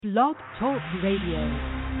Blog Talk Radio.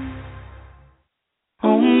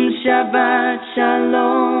 Om Shabbat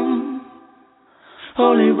Shalom,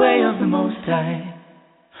 Holy Way of the Most High.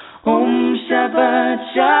 Om Shabbat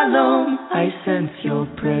Shalom, I sense your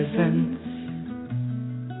presence.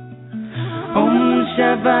 Om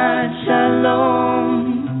Shabbat Shalom,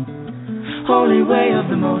 Holy Way of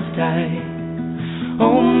the Most High.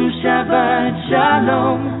 Om Shabbat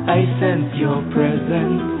Shalom, I sense your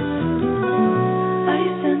presence.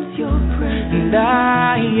 And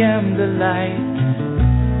I am the light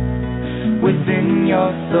within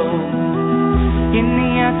your soul. In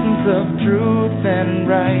the essence of truth and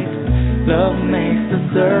right, love makes the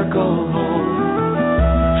circle whole.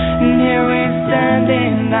 And here we stand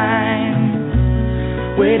in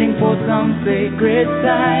line, waiting for some sacred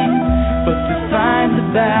sign. But to find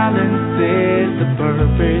the balance is the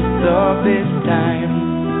purpose of this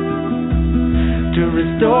time. To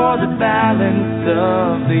restore the balance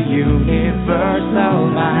of the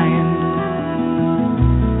universal mind.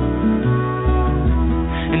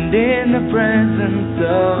 And in the presence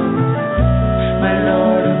of my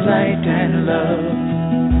Lord of light and love,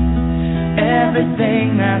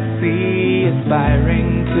 everything I see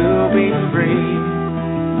aspiring to be free.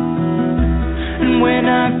 And when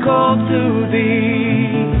I call to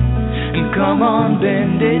thee, and come on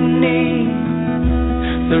bended knee,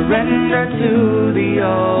 surrender to the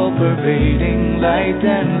all-pervading light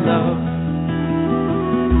and love.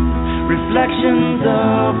 Reflections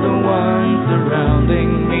of the one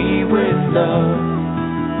surrounding me with love.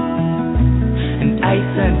 And I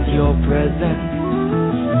sense your presence.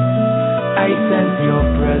 I sense your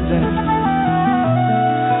presence.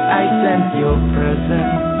 I sense your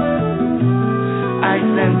presence. I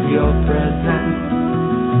sense your presence.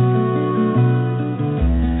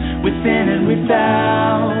 Within and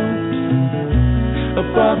without,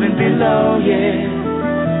 above and below, yeah.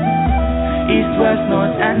 East, west,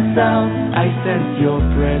 north and south, I sense your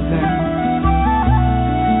presence.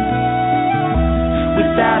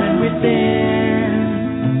 Without and within,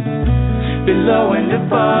 below and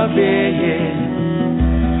above, yeah.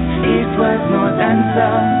 East, west, north and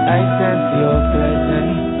south, I sense your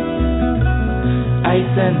presence. I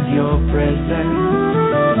sense your presence.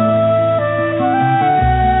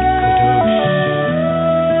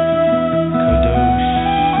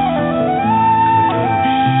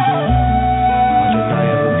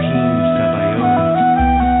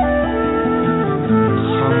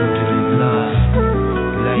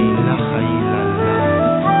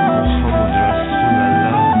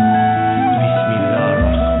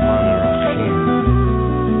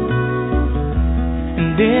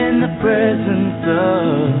 Presence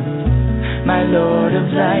of my Lord of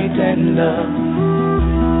light and love,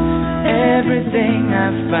 everything I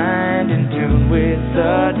find in tune with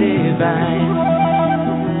the divine.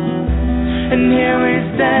 And here we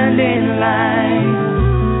stand in line,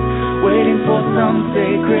 waiting for some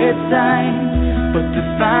sacred sign. But to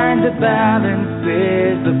find the balance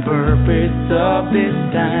is the purpose of this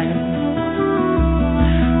time.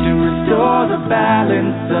 To restore the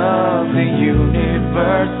balance of the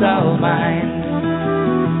universal mind.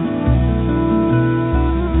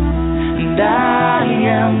 And I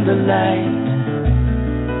am the light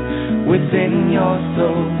within your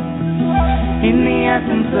soul. In the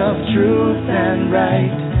essence of truth and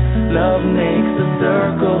right, love makes the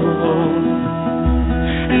circle whole.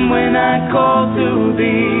 And when I call to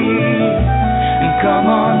thee, and come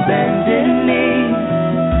on bended knee,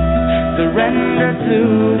 surrender to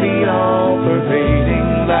the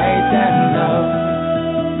all-pervading light and love.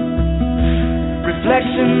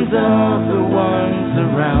 Reflections of the one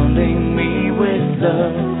surrounding me with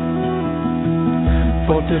love.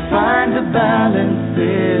 For to find the balance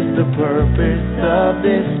is the purpose of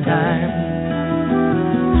this time.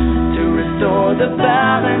 To restore the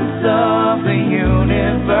balance of the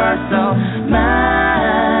universal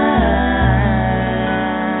mind.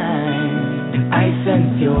 And I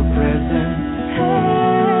sense your presence.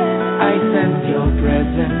 I sense your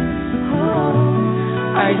presence.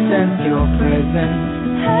 I sense your presence.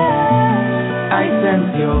 I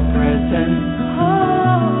sense your presence.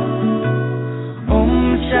 Om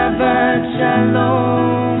Shabbat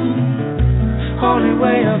Shalom, Holy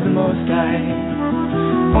Way of the Most High.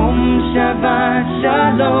 Om Shabbat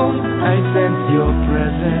Shalom, I sense your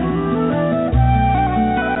presence.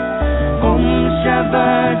 Om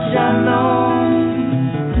Shabbat Shalom,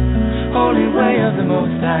 Holy Way of the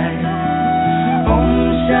Most High. Om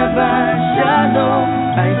Shabbat Shalom,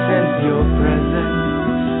 I sense your presence.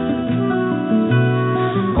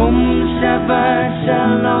 Om Shabbat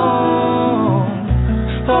Shalom,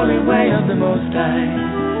 Holy Way of the Most High.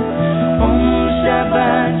 Om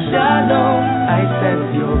Shabbat Shalom, I sense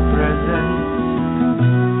your presence.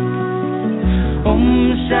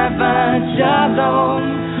 Shabbat Shalom,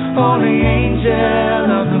 holy angel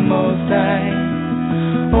of the Most High.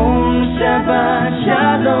 Shabbat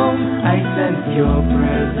Shalom, I sense your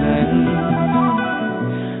presence.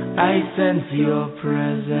 I sense your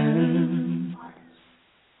presence.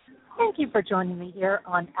 Thank you for joining me here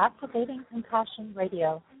on Activating Compassion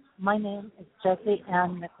Radio. My name is Jessie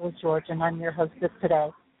Ann Nichols-George, and I'm your hostess today.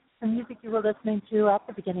 The music you were listening to at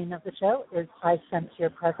the beginning of the show is I Sense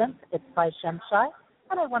Your Presence. It's by Shemshai.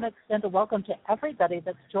 And I want to extend a welcome to everybody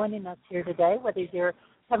that's joining us here today, whether you're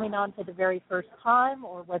coming on for the very first time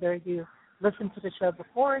or whether you listened to the show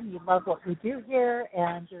before and you love what we do here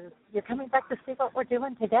and you're coming back to see what we're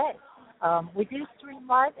doing today. We do stream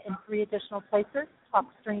live in 3 additional places: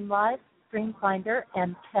 TalkStream Live, Stream Finder,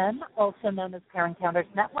 and 10, also known as Parent Counters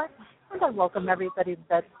Network. And I welcome everybody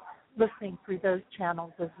that's listening through those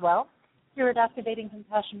channels as well. Here at Activating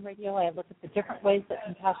Compassion Radio, I look at the different ways that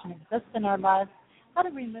compassion exists in our lives, how to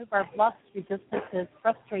remove our blocks, resistances,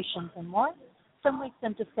 frustrations, and more. Some weeks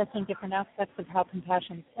I'm discussing different aspects of how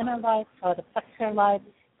compassion is in our life, how it affects our lives,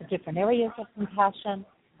 the different areas of compassion.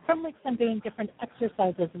 Some weeks I'm doing different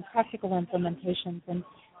exercises and practical implementations, and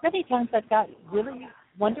many times I've got really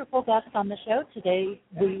wonderful guests on the show. Today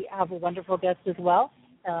we have a wonderful guest as well,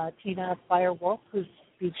 Tina FireWolf, who's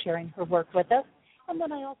be sharing her work with us. And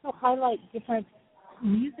then I also highlight different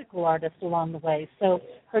musical artists along the way. So,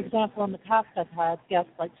 for example, in the past I've had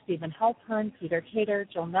guests like Stephen Halpern, Peter Cater,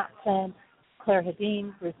 Joe Matson, Claire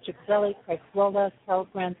Hedin, Bruce Ciccelli, Craig Wallace, Carol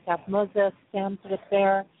Grandstaff Moses, Sam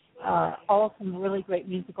Bear, all some really great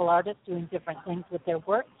musical artists doing different things with their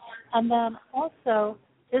work. And then also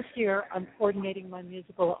this year I'm coordinating my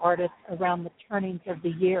musical artists around the turnings of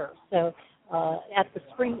the year. So at the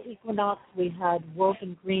spring equinox, we had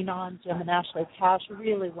Woven Green on, Jim and Ashley Cash,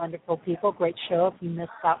 really wonderful people. Great show if you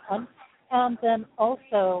missed that one. And then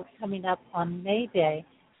also coming up on May Day,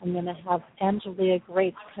 I'm going to have Angelia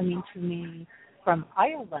Grace coming to me from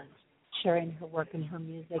Ireland, sharing her work and her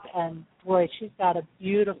music. And boy, she's got a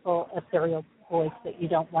beautiful ethereal voice that you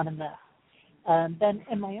don't want to miss. Then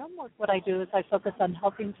in my own work, what I do is I focus on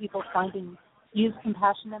helping people use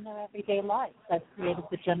compassion in their everyday lives. I've created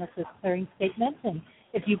the Genesis Clearing Statement, and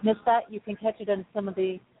if you've missed that, you can catch it in some of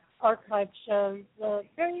the archived shows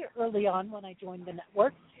very early on when I joined the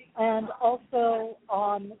network, and also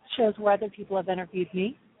on shows where other people have interviewed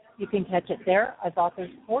me. You can catch it there. I've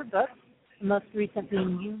authored 4 books, the most recent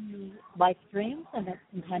being You, Me, Life Dreams, and its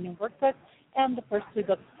companion workbook, and the first 2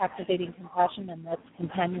 books, Activating Compassion, and its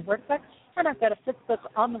companion workbook. And I've got a 5th book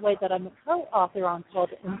on the way that I'm a co-author on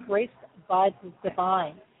called Embraced by the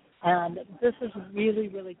Divine. And this is really,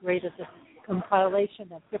 really great. It's a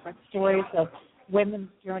compilation of different stories of women's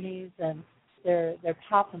journeys and their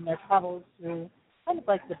path and their travels through kind of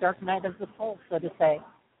like the dark night of the soul, so to say.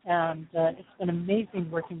 And it's been amazing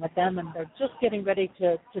working with them, and they're just getting ready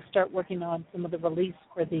to start working on some of the release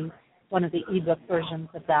for one of the ebook versions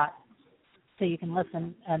of that. So you can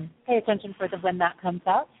listen and pay attention for when that comes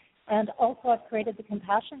out. And also I've created the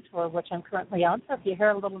Compassion Tour, which I'm currently on. So if you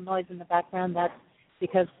hear a little noise in the background, that's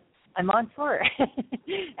because I'm on tour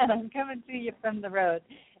and I'm coming to you from the road.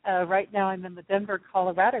 Right now I'm in the Denver,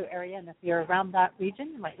 Colorado area, and if you're around that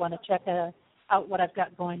region, you might want to check out what I've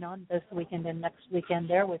got going on this weekend and next weekend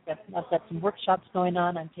there. I've got some workshops going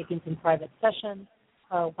on. I'm taking some private sessions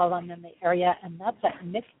while I'm in the area, and that's at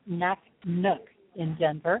Knick Knack Nook in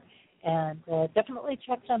Denver. And definitely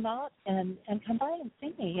check them out and come by and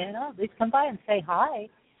see me. At least come by and say hi.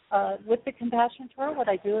 With the Compassion Tour, what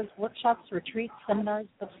I do is workshops, retreats, seminars,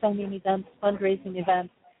 book signing events, fundraising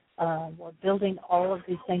events. We're building all of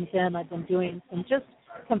these things in. I've been doing some just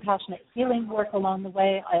compassionate healing work along the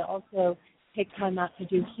way. I also take time out to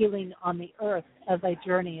do healing on the earth as I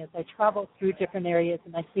journey, as I travel through different areas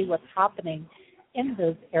and I see what's happening in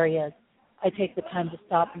those areas. I take the time to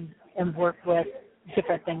stop and work with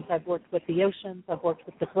different things. I've worked with the oceans. I've worked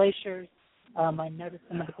with the glaciers. I noticed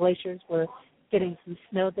some of the glaciers were getting some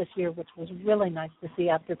snow this year, which was really nice to see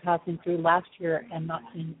after passing through last year and not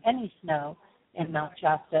seeing any snow in Mount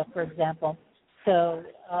Shasta, for example. So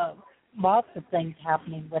lots of things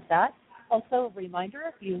happening with that. Also, a reminder,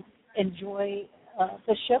 if you enjoy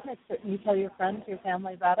the show, make certain you tell your friends, your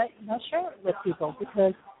family about it, share it with people,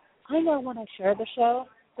 because I know when I share the show,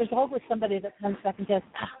 there's always somebody that comes back and says,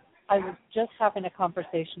 I was just having a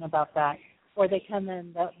conversation about that. Or they come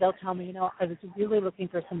in, they'll tell me, I was really looking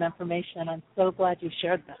for some information. I'm so glad you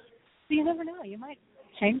shared this. So you never know. You might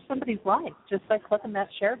change somebody's life just by clicking that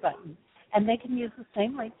share button. And they can use the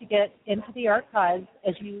same link to get into the archives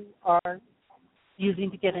as you are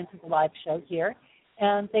using to get into the live show here.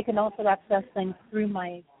 And they can also access things through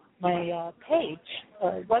my page,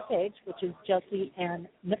 or webpage, which is Jessie Ann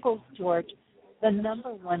Nichols George,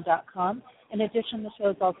 one.com. In addition, the show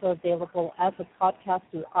is also available as a podcast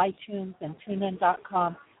through iTunes and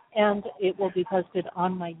TuneIn.com, and it will be posted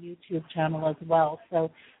on my YouTube channel as well.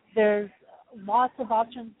 So there's lots of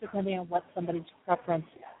options depending on what somebody's preference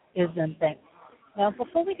is in things. Now,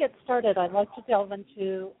 before we get started, I'd like to delve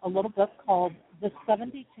into a little book called The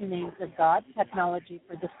 72 Names of God, Technology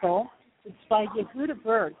for the Soul. It's by Yehuda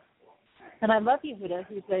Berg. And I love Yehuda.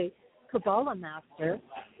 He's a Kabbalah master,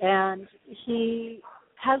 and he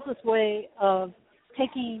has this way of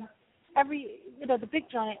taking the big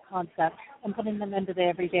giant concepts and putting them into the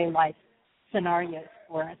everyday life scenarios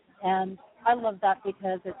for us. And I love that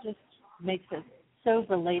because it just makes it so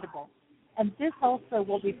relatable. And this also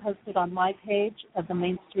will be posted on my page of the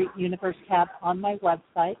Main Street Universe tab on my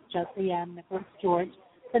website, Jessie Ann Nichols George,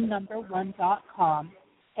 one.com.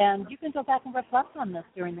 And you can go back and reflect on this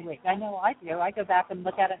during the week. I know I do. I go back and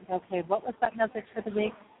look at it and go, okay, what was that message for the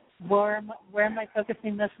week? Where am I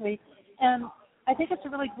focusing this week? And I think it's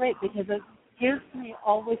really great because it gives me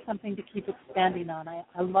always something to keep expanding on. I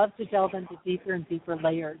love to delve into deeper and deeper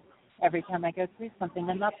layers every time I go through something,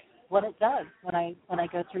 and that's what it does when I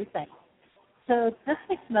go through things. So this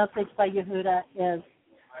week's message by Yehuda is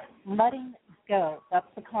letting go. That's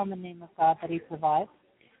the common name of God that he provides.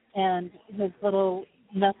 And his little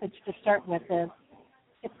message to start with is,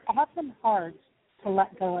 it's often hard to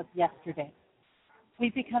let go of yesterday. We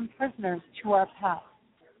become prisoners to our past.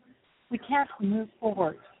 We can't move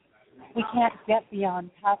forward. We can't get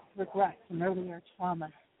beyond past regrets and earlier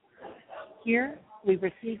traumas. Here, we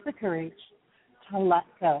receive the courage to let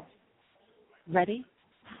go. Ready?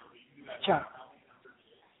 Jump.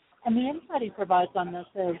 And the insight he provides on this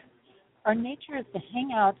is, our nature is to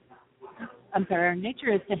hang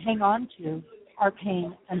on to our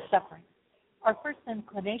pain and suffering. Our first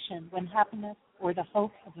inclination when happiness or the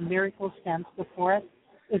hope of a miracle stands before us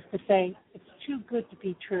is to say, it's too good to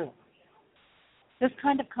be true. This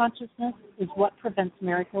kind of consciousness is what prevents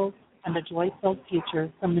miracles and a joy-filled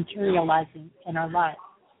future from materializing in our lives.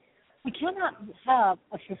 We cannot have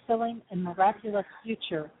a fulfilling and miraculous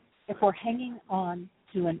future if we're hanging on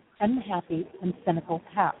to an unhappy and cynical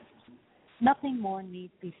past. Nothing more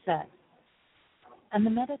need be said. And the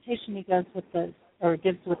meditation he gives with this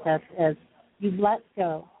is, you let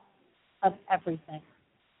go of everything,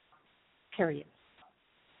 period.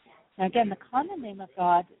 Now again, the common name of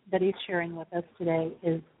God that he's sharing with us today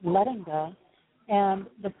is letting go, and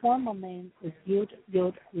the formal name is Yud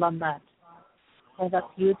Yud Lamed. So that's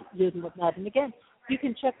Yud Yud Lamed. And again, you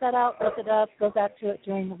can check that out, look it up, go back to it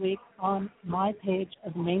during the week on my page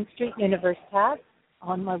of the Main Street Universe tab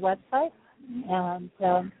on my website, and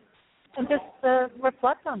just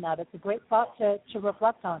reflect on that. It's a great thought to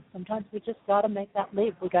reflect on. Sometimes we just got to make that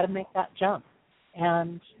leap. We got to make that jump,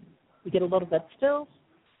 and we get a little bit still.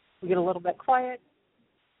 We get a little bit quiet.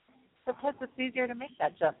 Sometimes it's easier to make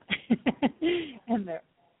that jump in there.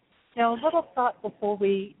 Now, a little thought before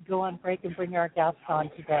we go on break and bring our guests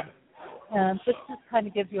on today. And this just kind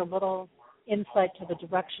of gives you a little insight to the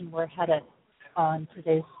direction we're headed on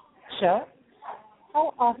today's show.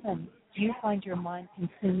 How often do you find your mind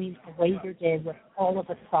consuming away your day with all of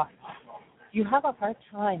its thoughts? Do you have a hard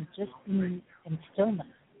time just being in stillness?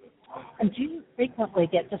 And do you frequently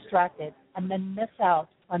get distracted and then miss out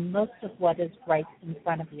on most of what is right in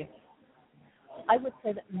front of you? I would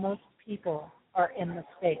say that most people are in this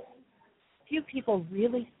space. Few people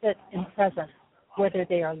really sit in presence, whether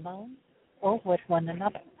they are alone or with one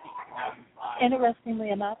another. Interestingly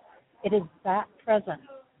enough, it is that presence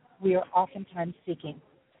we are oftentimes seeking,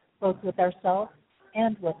 both with ourselves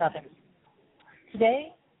and with others.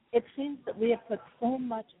 Today, it seems that we have put so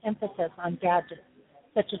much emphasis on gadgets,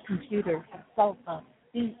 such as computers and cell phones,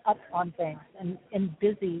 being up on things and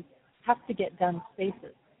busy, have-to-get-done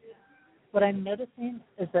spaces. What I'm noticing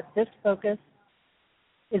is that this focus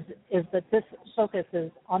is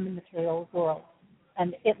on the material world,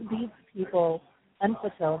 and it leaves people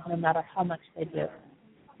unfulfilled no matter how much they do.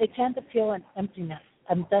 They tend to feel an emptiness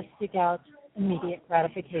and thus seek out immediate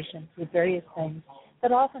gratification through various things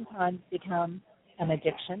that oftentimes become an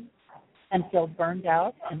addiction and feel burned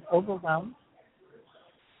out and overwhelmed.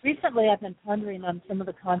 Recently, I've been pondering on some of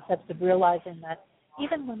the concepts of realizing that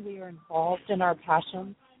even when we are involved in our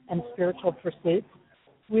passions and spiritual pursuits,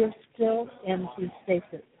 we are still in these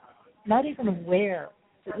spaces, not even aware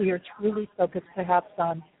that we are truly focused perhaps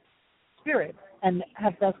on spirit and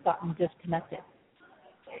have thus gotten disconnected.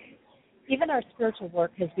 Even our spiritual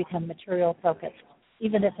work has become material focused,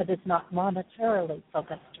 even if it is not monetarily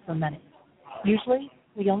focused for many. Usually,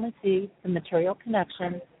 we only see the material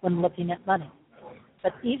connection when looking at money,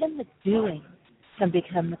 but even the doing can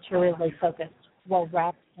become materially focused while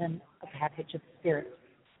wrapped in a package of spirit.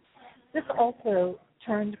 This also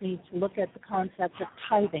turned me to look at the concept of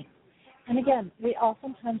tithing. And again, we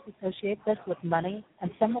oftentimes associate this with money,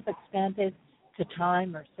 and some have expanded to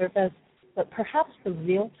time or service, but perhaps the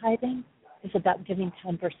real tithing is about giving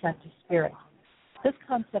 10% to spirit. This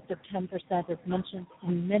concept of 10% is mentioned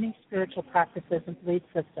in many spiritual practices and belief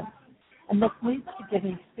systems, and this leads to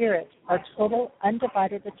giving spirit our total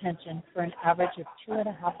undivided attention for an average of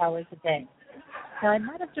 2.5 hours a day. Now, I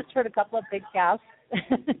might have just heard a couple of big gasps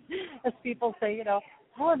as people say,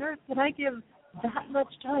 how on earth can I give that much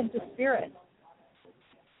time to spirit?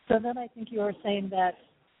 So then I think you are saying that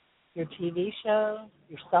your TV show,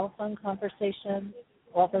 your cell phone conversation,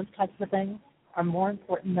 all those types of things are more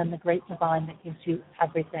important than the great divine that gives you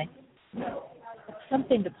everything. It's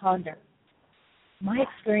something to ponder. My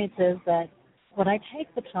experience is that when I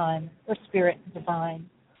take the time for spirit and divine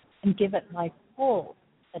and give it my full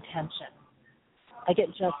attention, I get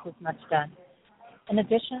just as much done. In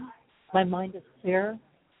addition, my mind is clear,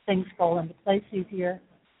 things fall into place easier,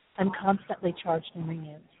 I'm constantly charged and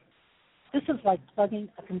renewed. This is like plugging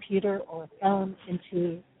a computer or a phone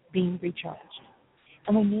into being recharged.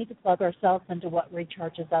 And we need to plug ourselves into what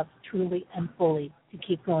recharges us truly and fully to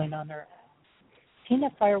keep going on Earth. Tina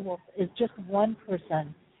FireWolf is just one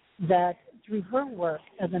person that, through her work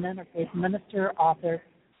as an interfaith minister, author,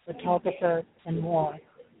 photographer, and more,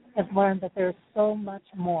 has learned that there's so much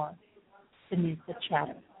more beneath the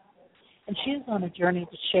chatter. And she is on a journey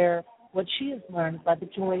to share what she has learned by the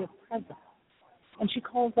joy of presence. And she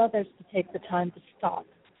calls others to take the time to stop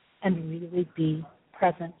and really be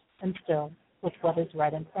present and still with what is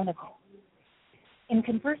right in front of you. In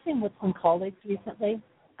conversing with some colleagues recently,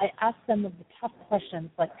 I asked them of the tough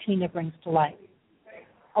questions like Tina brings to light.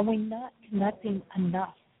 Are we not connecting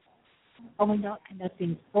enough? Are we not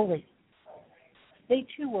connecting fully? They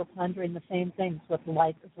too were pondering the same things with the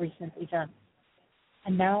light of recent events.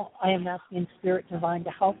 And now I am asking Spirit Divine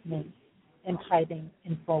to help me in tithing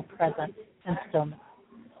in full presence and stillness.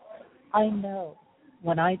 I know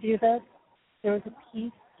when I do this, there is a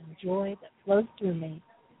peace and joy that flows through me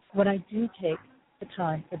when I do take the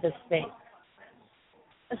time for this space.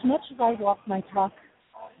 As much as I walk my talk,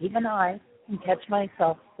 even I can catch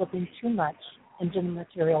myself slipping too much into the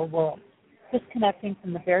material world, disconnecting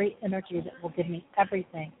from the very energy that will give me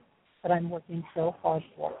everything that I'm working so hard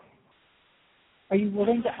for. Are you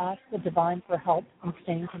willing to ask the divine for help in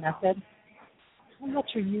staying connected? How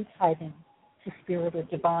much are you tithing to spirit or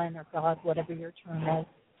divine or God, whatever your term is?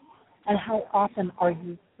 And how often are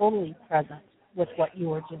you fully present with what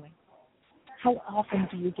you are doing? How often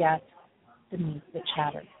do you get beneath the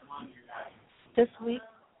chatter? This week,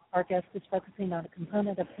 our guest is focusing on a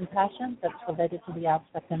component of compassion that's related to the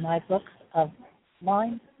aspect in my book of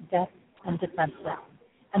blind, deaf, and defenseless.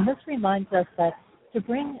 And this reminds us that to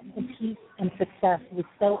bring the peace and success we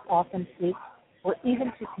so often seek, or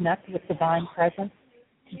even to connect with divine presence,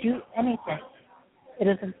 to do anything, it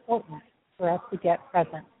is important for us to get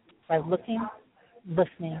present by looking,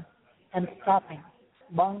 listening, and stopping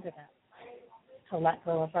long enough to let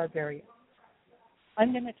go of our barriers.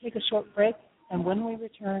 I'm going to take a short break, and when we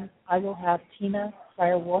return, I will have Tina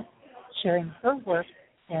FireWolf sharing her work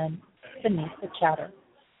in Beneath the Chatter.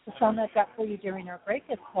 The song I've got for you during our break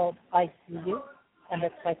is called I See You, and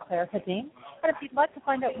it's by Claire Hadeen. And if you'd like to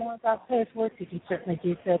find out more about Claire's work, you can certainly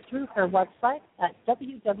do so through her website at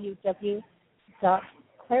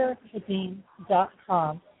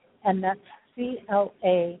www.clairehadeen.com, and that's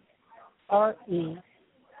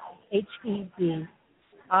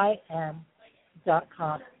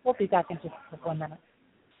Clairehedeen.com. We'll be back in just a couple of minutes.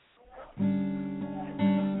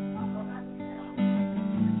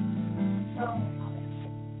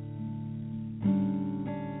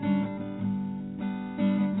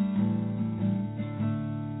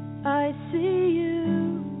 I see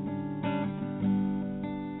you.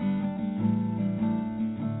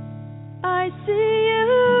 I see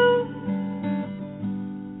you.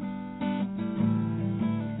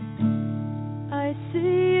 I see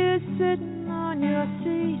you sitting on your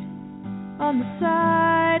seat on the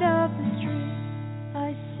side of the street.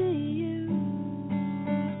 I see you.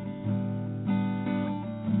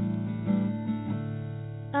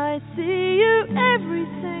 I see you every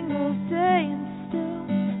single day, and still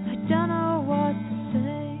I don't know what to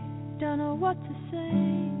say, don't know what to say.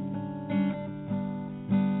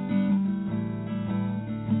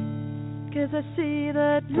 'Cause I see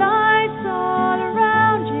that lights all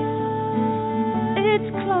around you, it's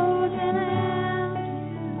closing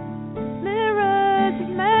in. Mirrors of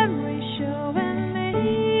memory show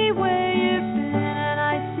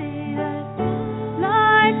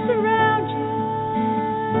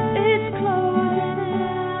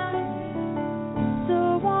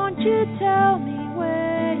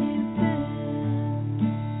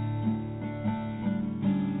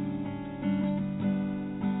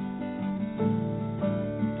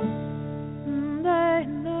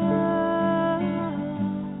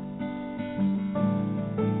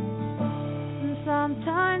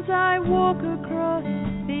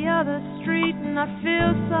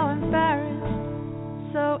feel so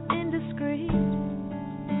embarrassed, so indiscreet.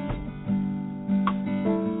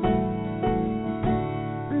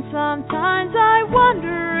 And sometimes I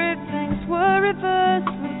wonder if things were reversed,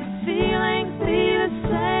 would the feelings be the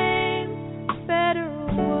same, better or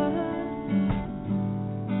worse?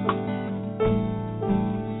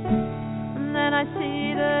 And then I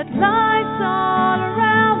see that life's all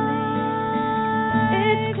around me,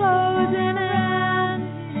 it's closing in.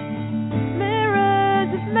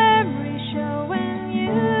 Mirrors of memory showing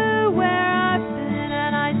you where I've been,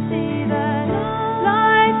 and I see that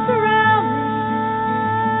life's around me,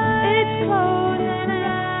 it's closing in.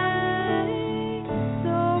 So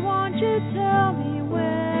won't you tell me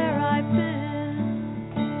where I've been?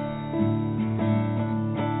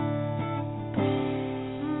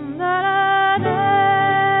 Da-da-da.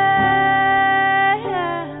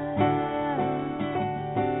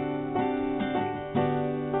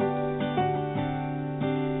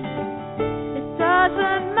 It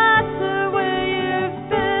doesn't matter where you've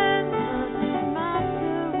been, doesn't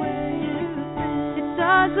matter where you've been. It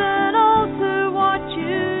doesn't alter what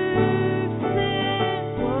you've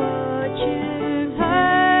seen, what you've heard.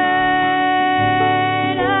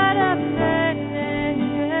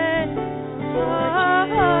 What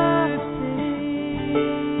you've seen.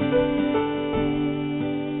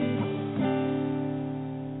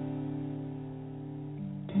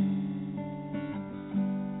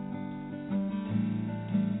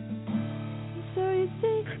 So you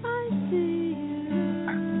see, I see you.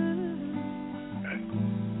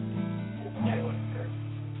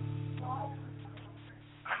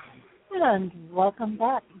 And welcome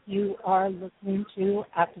back. You are listening to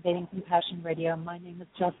Activating Compassion Radio. My name is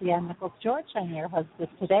Josie Ann Nichols-George. I'm your hostess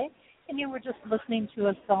today. And you were just listening to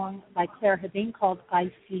a song by Claire Hedin called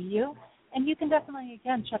I See You. And you can definitely,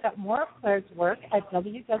 again, check out more of Claire's work at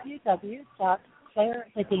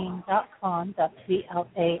www.clairehedin.com. That's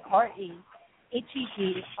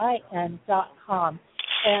ClareHedin.com.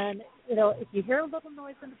 And, you know, if you hear a little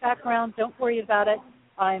noise in the background, don't worry about it.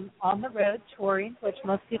 I'm on the road touring, which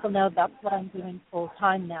most people know that's what I'm doing full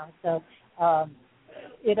time now. So,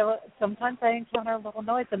 you know, sometimes I encounter a little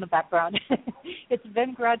noise in the background. It's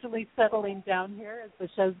been gradually settling down here as the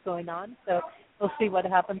show's going on. So we'll see what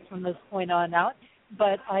happens from this point on out.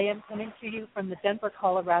 But I am coming to you from the Denver,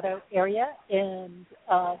 Colorado area, and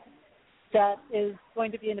that is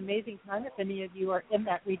going to be an amazing time. If any of you are in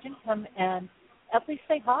that region, come and at least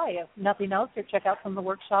say hi, if nothing else, or check out some of the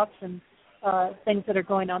workshops and things that are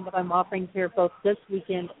going on that I'm offering here both this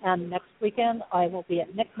weekend and next weekend. I will be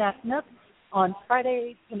at Knick Knack Nook on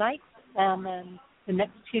Friday tonight, and then the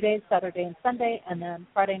next 2 days, Saturday and Sunday, and then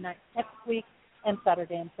Friday night next week, and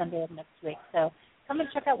Saturday and Sunday of next week. So come and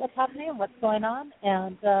check out what's happening and what's going on,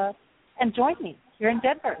 and join me here in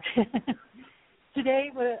Denver. Today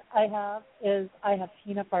what I have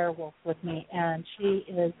Tina FireWolf with me, and she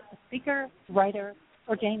is a speaker, writer,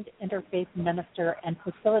 ordained interfaith minister, and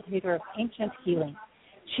facilitator of ancient healing.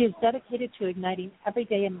 She is dedicated to igniting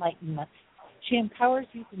everyday enlightenment. She empowers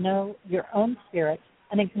you to know your own spirit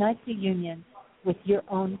and ignites a union with your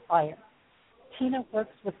own fire. Tina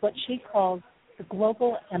works with what she calls the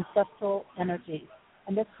global ancestral energies,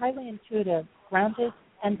 and is highly intuitive, grounded,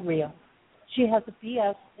 and real. She has a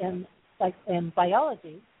BS in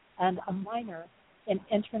biology and a minor in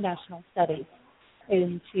international studies.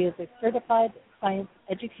 And she is a certified science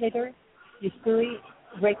educator, Usui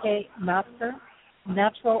Reiki master,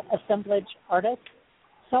 natural assemblage artist,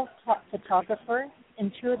 self-taught photographer,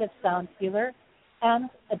 intuitive sound healer, and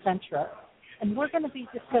adventurer. And we're going to be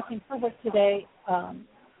discussing her work today and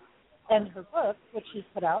her book, which she's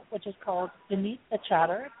put out, which is called Beneath the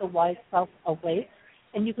Chatter, The Wise Self Awakes.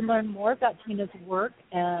 And you can learn more about Tina's work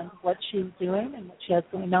and what she's doing and what she has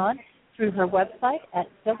going on through her website at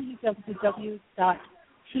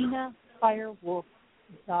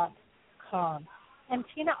www.tinafirewolf.com. And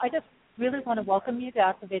Tina, I just really want to welcome you to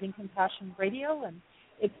Activating Compassion Radio, and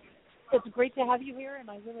it's great to have you here, and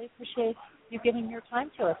I really appreciate you giving your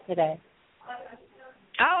time to us today.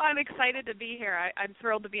 Oh, I'm excited to be here. I'm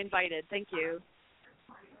thrilled to be invited. Thank you.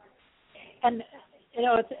 And you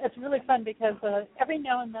know, it's really fun because every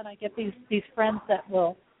now and then I get these friends that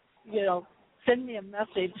will, you know, send me a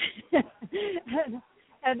message, and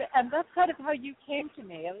that's kind of how you came to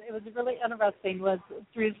me. It was really interesting. Was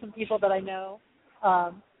through some people that I know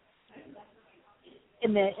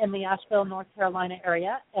in the Asheville, North Carolina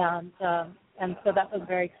area, and so that was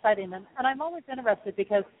very exciting. And I'm always interested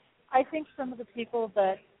because I think some of the people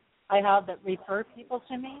that I have that refer people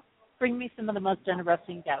to me bring me some of the most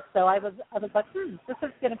interesting guests. So I was like, this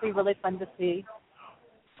is going to be really fun to see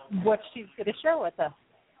what she's going to share with us.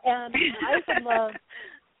 And I would love,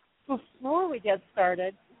 before we get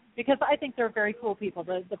started, because I think they're very cool people,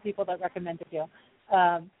 the people that recommended you.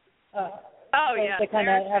 Yeah, they kind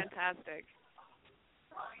of have fantastic.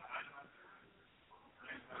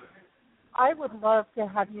 I would love to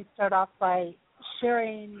have you start off by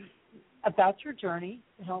sharing about your journey.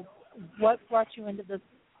 What brought you into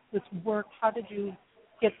this work? How did you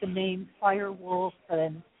get the name FireWolf?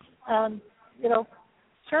 And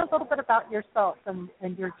share a little bit about yourself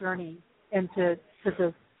and your journey into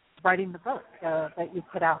this writing the book that you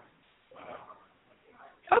put out.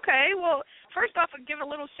 Okay, well, first off, I'll give a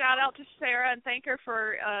little shout out to Sarah and thank her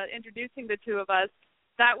for introducing the two of us.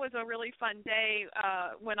 That was a really fun day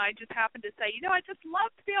when I just happened to say, I just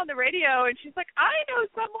love to be on the radio. And she's like, I know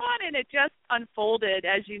someone. And it just unfolded,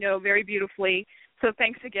 as you know, very beautifully. So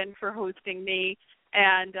thanks again for hosting me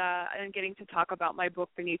and getting to talk about my book,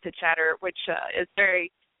 Beneath the Chatter, which is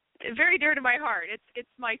very, very dear to my heart. It's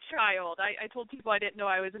my child. I told people I didn't know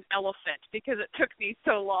I was an elephant because it took me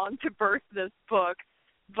so long to birth this book.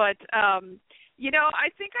 But, I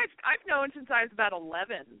think I've known since I was about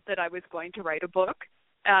 11 that I was going to write a book.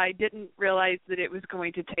 I didn't realize that it was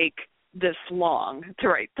going to take this long to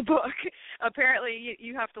write the book. Apparently,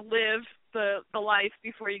 you have to live the life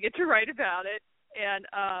before you get to write about it.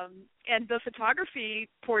 And the photography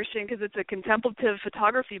portion, because it's a contemplative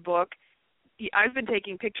photography book, I've been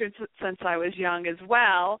taking pictures since I was young as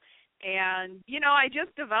well. And, I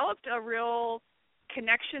just developed a real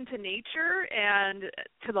connection to nature and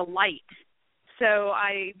to the light. So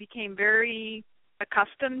I became very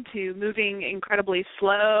accustomed to moving incredibly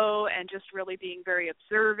slow and just really being very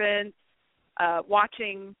observant,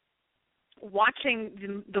 watching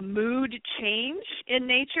the mood change in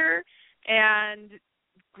nature and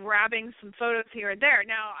grabbing some photos here and there.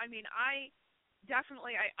 Now, I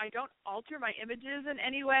don't alter my images in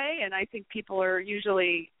any way, and I think people are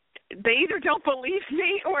usually, they either don't believe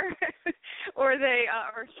me or they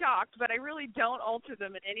are shocked, but I really don't alter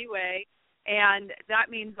them in any way. And that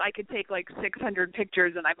means I could take like 600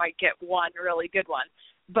 pictures and I might get one really good one.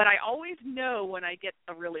 But I always know when I get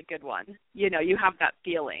a really good one. You have that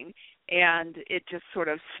feeling. And it just sort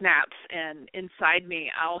of snaps. And inside me,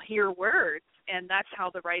 I'll hear words. And that's how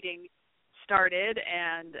the writing started.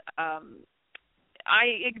 And I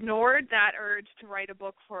ignored that urge to write a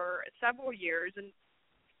book for several years. And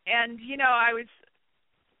I was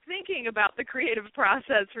thinking about the creative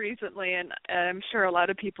process recently, and I'm sure a lot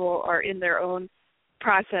of people are in their own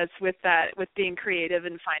process with that, with being creative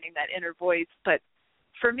and finding that inner voice. But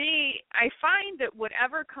for me, I find that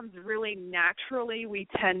whatever comes really naturally, we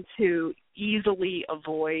tend to easily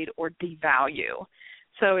avoid or devalue.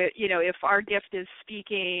 So, if our gift is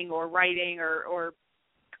speaking or writing or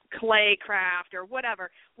clay craft or whatever,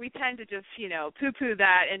 we tend to just, poo-poo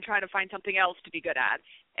that and try to find something else to be good at.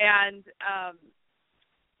 And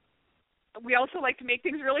we also like to make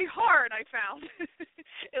things really hard, I found.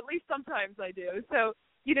 At least sometimes I do. So,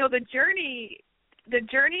 the journey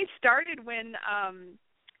started when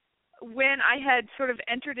I had sort of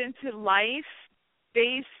entered into life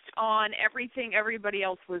based on everything everybody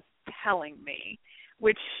else was telling me,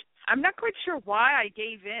 which I'm not quite sure why I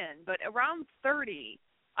gave in, but around 30,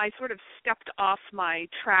 I sort of stepped off my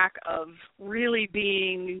track of really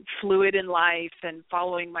being fluid in life and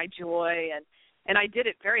following my joy, and I did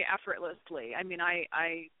it very effortlessly.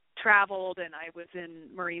 I traveled and I was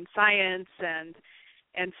in marine science,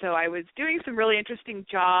 and so I was doing some really interesting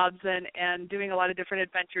jobs and doing a lot of different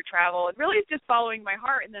adventure travel and really just following my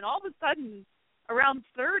heart. And then all of a sudden, around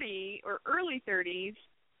 30 or early 30s,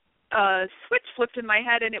 a switch flipped in my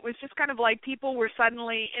head, and it was just kind of like people were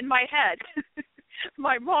suddenly in my head.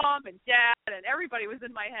 My mom and dad and everybody was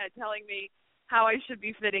in my head telling me how I should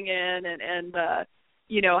be fitting in and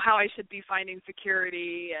how I should be finding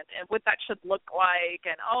security and what that should look like,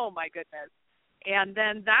 and oh my goodness. And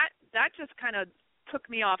then that just kind of took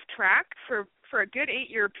me off track for a good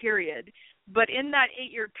 8-year period. But in that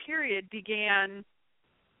 8-year period began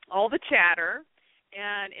all the chatter,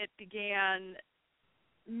 and it began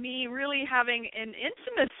me really having an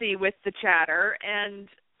intimacy with the chatter and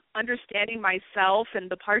understanding myself and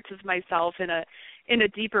the parts of myself in a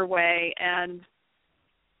deeper way. And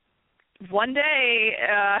one day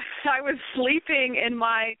I was sleeping in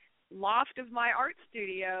my loft of my art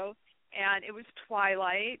studio, and it was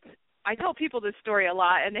twilight. I tell people this story a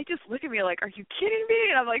lot, and they just look at me like, are you kidding me?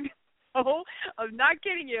 And I'm like, no, I'm not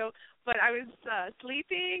kidding you. But I was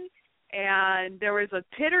sleeping, and there was a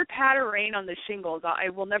pitter-patter rain on the shingles. I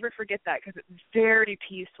will never forget that because it was very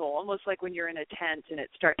peaceful, almost like when you're in a tent and it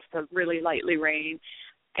starts to really lightly rain.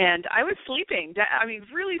 And I was sleeping,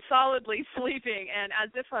 really solidly sleeping, and as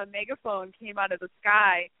if a megaphone came out of the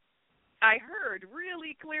sky, I heard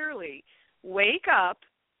really clearly, "Wake up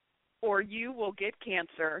or you will get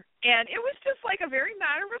cancer." And it was just like a very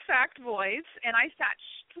matter-of-fact voice, and I sat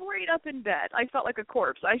straight up in bed. I felt like a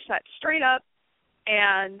corpse. I sat straight up,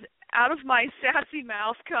 and out of my sassy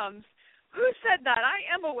mouth comes, "Who said that? I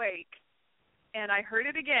am awake." And I heard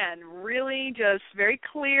it again, really just very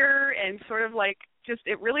clear and sort of like just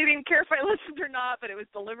it really didn't care if I listened or not, but it was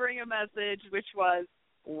delivering a message, which was,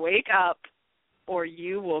 "Wake up or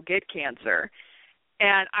you will get cancer."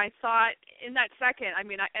 And I thought in that second,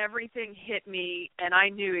 everything hit me, and I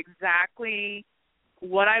knew exactly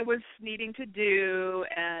what I was needing to do,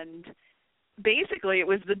 and basically it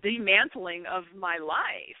was the dismantling of my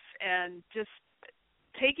life and just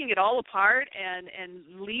taking it all apart and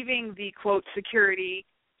leaving the, quote, security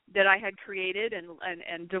that I had created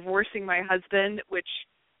and divorcing my husband, which,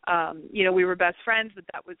 we were best friends, but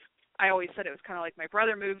I always said it was kind of like my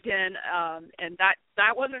brother moved in, and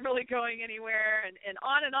that wasn't really going anywhere, and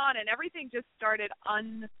on, and everything just started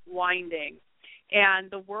unwinding.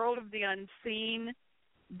 And the world of the unseen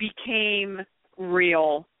became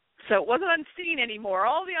real. So it wasn't unseen anymore.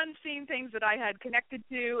 All the unseen things that I had connected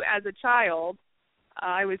to as a child,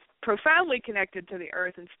 I was profoundly connected to the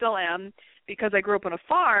earth and still am, because I grew up on a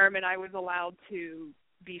farm and I was allowed to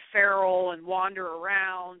be feral and wander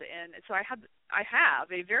around, and so I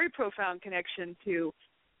have a very profound connection to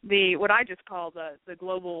what I just call the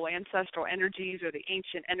global ancestral energies, or the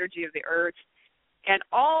ancient energy of the earth, and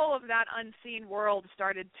all of that unseen world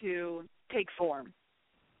started to take form.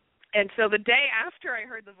 And so the day after I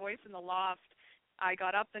heard the voice in the loft, I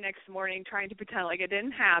got up the next morning trying to pretend like it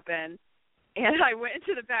didn't happen, and I went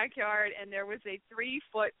into the backyard, and there was a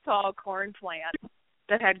 3-foot-tall corn plant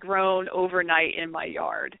that had grown overnight in my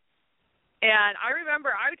yard. And I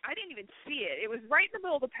remember I didn't even see it. It was right in the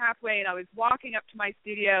middle of the pathway, and I was walking up to my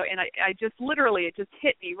studio, and I just literally, it just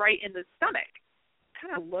hit me right in the stomach.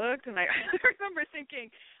 Kind of looked, and I remember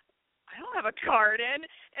thinking, I don't have a garden,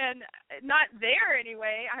 and not there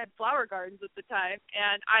anyway. I had flower gardens at the time,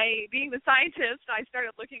 and being the scientist, I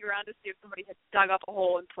started looking around to see if somebody had dug up a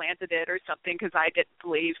hole and planted it or something, because I didn't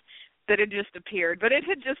believe that it just appeared. But it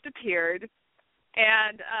had just appeared.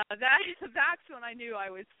 And that's when I knew I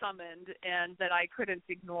was summoned, and that I couldn't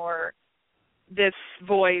ignore this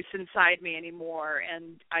voice inside me anymore.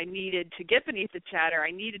 And I needed to get beneath the chatter.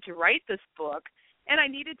 I needed to write this book, and I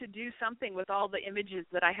needed to do something with all the images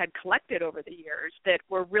that I had collected over the years that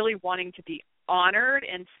were really wanting to be honored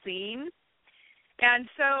and seen. And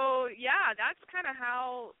so, yeah, that's kind of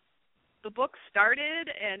how the book started,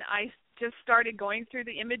 and I just started going through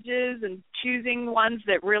the images and choosing ones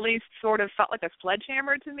that really sort of felt like a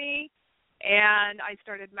sledgehammer to me, and I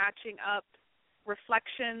started matching up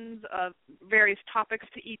reflections of various topics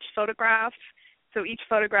to each photograph. So each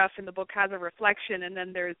photograph in the book has a reflection, and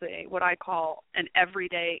then there's what I call an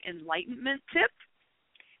everyday enlightenment tip.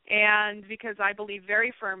 And because I believe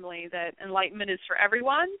very firmly that enlightenment is for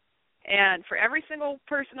everyone, and for every single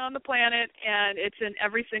person on the planet, and it's in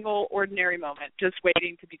every single ordinary moment, just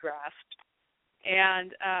waiting to be grasped.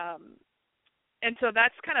 And so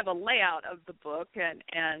that's kind of a layout of the book,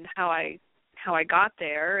 and how I got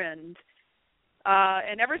there, and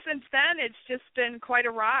ever since then, it's just been quite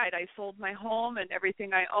a ride. I sold my home and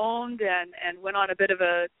everything I owned, and went on a bit of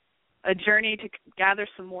a journey to gather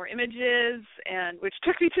some more images, and which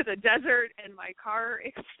took me to the desert, and my car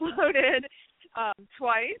exploded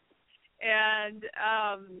twice. And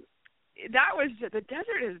the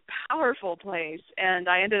desert is a powerful place, and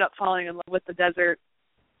I ended up falling in love with the desert,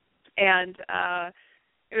 and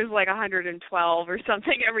it was like 112 or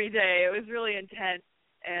something every day. It was really intense,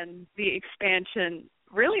 and the expansion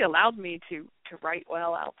really allowed me to write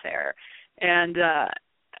well out there, and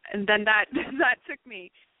then that took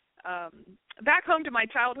me back home to my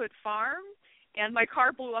childhood farm. And my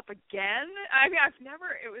car blew up again.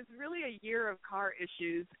 It was really a year of car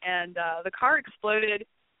issues. And the car exploded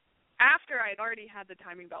after I had already had the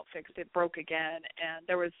timing belt fixed. It broke again. And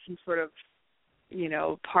there was some sort of,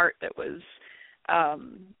 part that was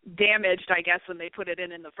damaged, I guess, when they put it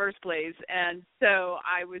in the first place. And so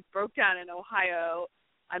I was broke down in Ohio.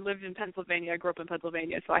 I lived in Pennsylvania. I grew up in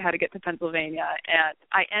Pennsylvania, so I had to get to Pennsylvania. And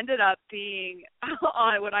I ended up being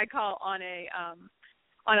on what I call on a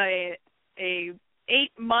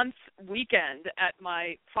 8-month weekend at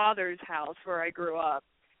my father's house where I grew up,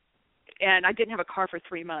 and I didn't have a car for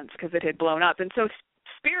 3 months because it had blown up. And so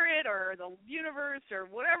spirit, or the universe, or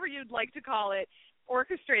whatever you'd like to call it,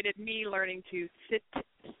 orchestrated me learning to sit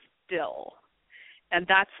still. and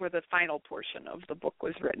that's where the final portion of the book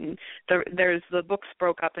was written. The book's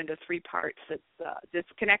broke up into 3 parts. It's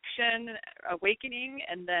disconnection, awakening,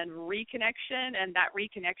 and then reconnection, and that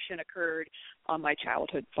reconnection occurred on my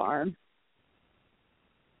childhood farm.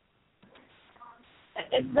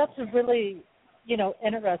 And that's a really,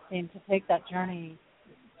 interesting to take that journey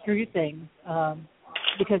through things,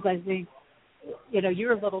 because I think,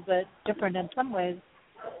 you're a little bit different in some ways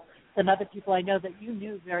than other people I know, that you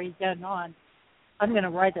knew very dead on, I'm going to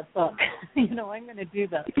write a book. I'm going to do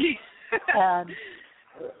this.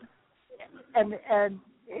 and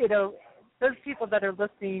those people that are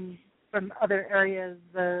listening from other areas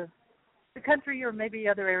of the country or maybe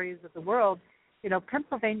other areas of the world,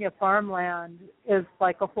 Pennsylvania farmland is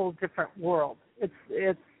like a whole different world.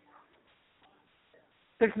 It's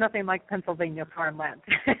there's nothing like Pennsylvania farmland,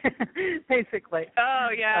 basically. Oh,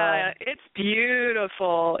 yeah. It's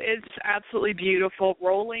beautiful. It's absolutely beautiful.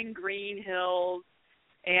 Rolling green hills.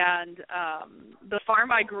 And the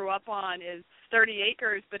farm I grew up on is 30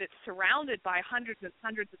 acres, but it's surrounded by hundreds and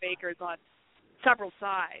hundreds of acres on several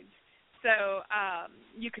sides. So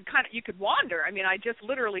you could wander. I mean, I just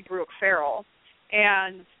literally grew up feral,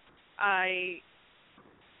 and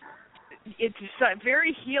it's a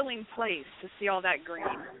very healing place to see all that green.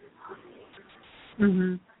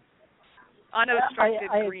 Mm-hmm. Unobstructed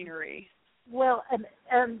greenery. Well,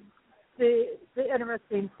 and the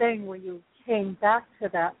interesting thing when you came back to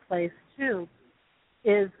that place too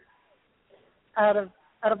is out of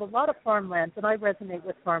a lot of farmlands, and I resonate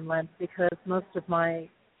with farmlands because most of my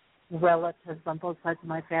relatives on both sides of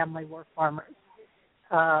my family were farmers.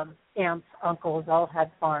 Aunts, uncles all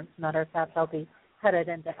had farms. Matter of fact, I'll be headed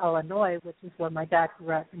into Illinois, which is where my dad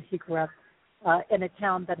grew up, and he grew up in a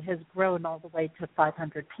town that has grown all the way to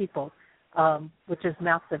 500 people, which is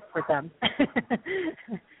massive for them.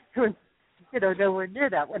 It was, nowhere near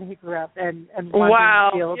that when he grew up, and wandering the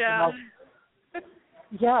fields and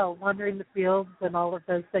all, wandering the fields and all of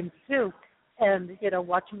those things too, and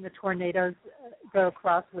watching the tornadoes go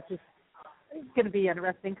across, which is going to be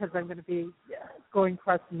interesting because I'm going to be going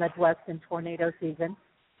across the Midwest in tornado season.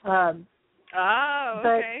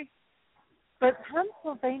 Okay. But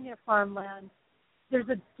Pennsylvania farmland, there's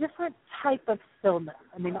a different type of stillness.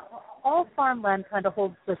 I mean, all farmland kind of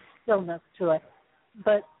holds the stillness to it,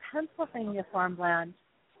 but Pennsylvania farmland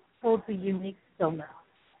holds a unique stillness.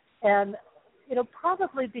 And,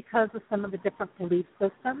 probably because of some of the different belief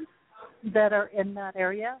systems that are in that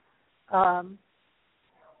area,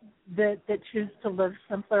 that choose to live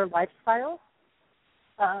simpler lifestyles.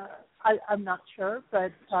 I'm not sure,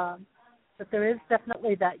 but there is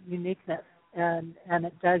definitely that uniqueness, and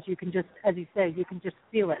it does. You can just, as you say, you can just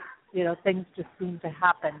feel it. Things just seem to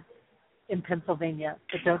happen in Pennsylvania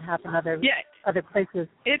that don't happen other places.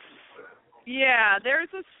 There's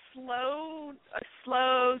a slow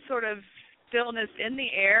sort of stillness in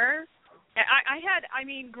the air.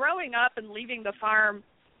 Growing up and leaving the farm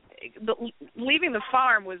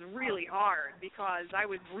was really hard because I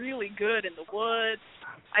was really good in the woods.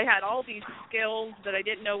 I had all these skills that I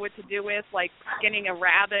didn't know what to do with, like skinning a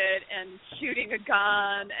rabbit and shooting a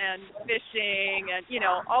gun and fishing and,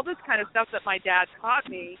 all this kind of stuff that my dad taught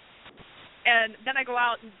me. And then I go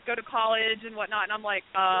out and go to college and whatnot, and I'm like,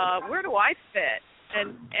 where do I fit?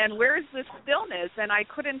 And where's this stillness? And I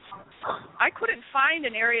couldn't find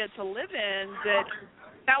an area to live in that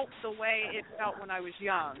felt the way it felt when I was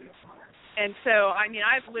young. And so,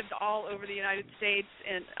 I've lived all over the United States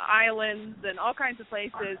and islands and all kinds of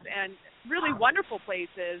places and really wonderful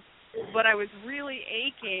places, but I was really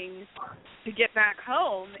aching to get back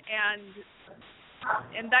home,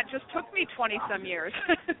 and that just took me 20-some years.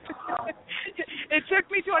 It took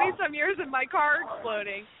me 20-some years and my car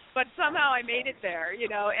exploding, but somehow I made it there,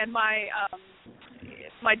 and my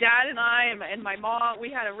dad and I and my mom, we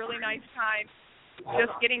had a really nice time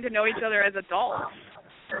just getting to know each other as adults.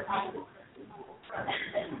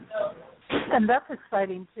 And that's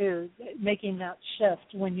exciting, too, making that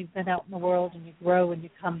shift when you've been out in the world and you grow and you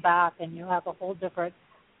come back and you have a whole different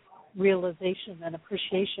realization and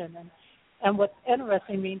appreciation. And what's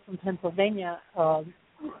interesting, being from Pennsylvania,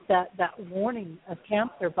 that warning of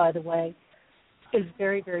cancer, by the way, is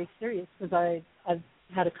very, very serious because I've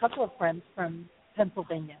had a couple of friends from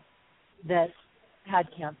Pennsylvania that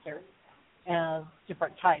had cancer of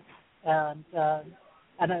different types, and a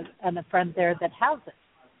friend there that has it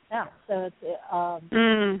now. So it's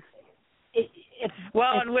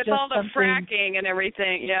and with all the fracking and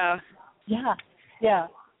everything, yeah,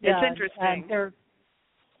 it's interesting. And they're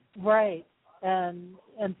right, and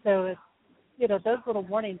so it's those little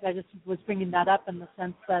warnings. I just was bringing that up in the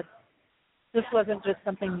sense that this wasn't just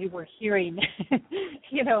something you were hearing,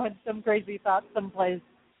 you know, in some crazy thought someplace,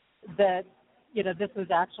 that, you know, this was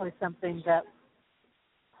actually something that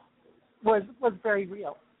was very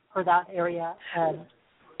real for that area and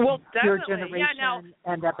well, your definitely. generation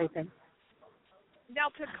and everything. Now,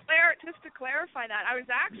 just to clarify that, I was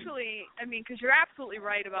actually, I mean, because you're absolutely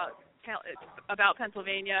right about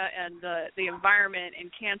Pennsylvania and the environment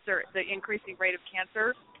and cancer, the increasing rate of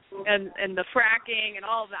cancer, and the fracking and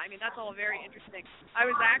all of that. I mean, that's all very interesting. I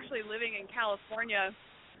was actually living in California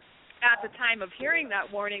at the time of hearing that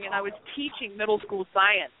warning, and I was teaching middle school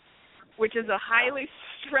science, which is a highly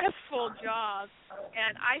stressful job.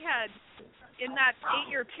 And I had, in that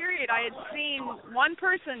 8-year period, I had seen one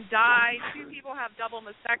person die, 2 people have double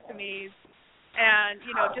mastectomies, and,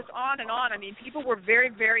 you know, just on and on. I mean, people were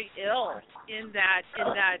very, very ill in that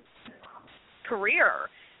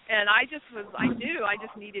career. And I knew I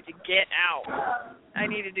just needed to get out. I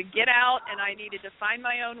needed to get out, and I needed to find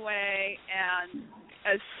my own way. And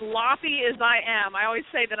as sloppy as I am, I always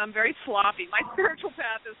say that I'm very sloppy. My spiritual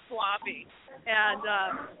path is sloppy.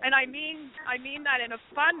 And I mean that in a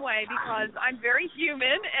fun way, because I'm very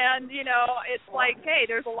human, and, you know, it's like, hey,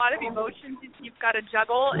 there's a lot of emotions you've got to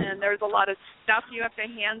juggle, and there's a lot of stuff you have to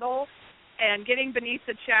handle. And getting beneath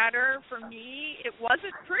the chatter, for me, it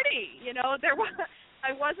wasn't pretty. You know,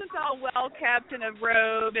 I wasn't all well kept in a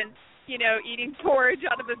robe and, you know, eating porridge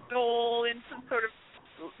out of a bowl in some sort of,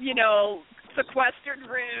 you know, sequestered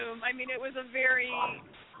room. I mean, it was a very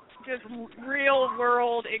just real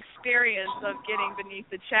world experience of getting beneath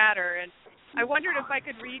the chatter. And I wondered if I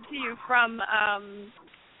could read to you from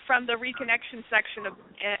the reconnection section of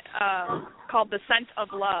called The Scent of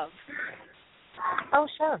Love. Oh,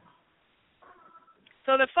 sure.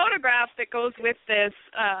 So the photograph that goes with this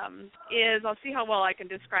is, I'll see how well I can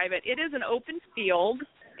describe it. It is an open field,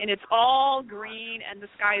 and it's all green, and the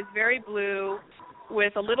sky is very blue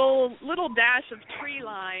with a little dash of tree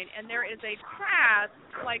line, and there is a path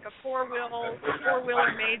like a four-wheeler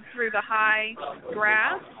made through the high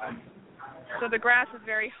grass. So the grass is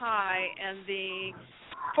very high, and the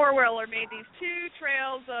four-wheeler made these 2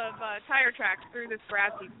 trails of tire tracks through this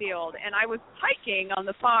grassy field. And I was hiking on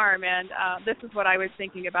the farm, and this is what I was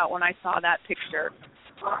thinking about when I saw that picture.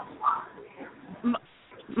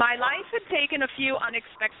 My life had taken a few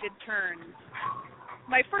unexpected turns.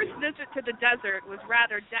 My first visit to the desert was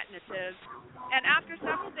rather detonative, and after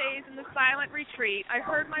several days in the silent retreat, I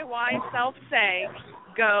heard my wise self say,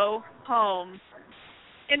 "Go home."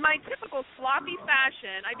 In my typical sloppy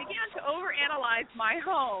fashion, I began to overanalyze my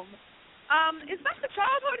home. Is that the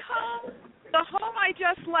childhood home, the home I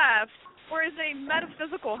just left, or is it a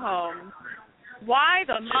metaphysical home? Why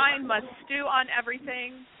the mind must stew on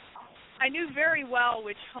everything? I knew very well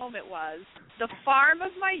which home it was. The farm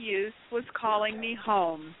of my youth was calling me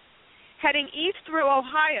home. Heading east through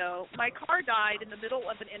Ohio, my car died in the middle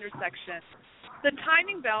of an intersection. The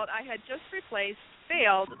timing belt I had just replaced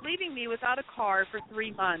failed, leaving me without a car for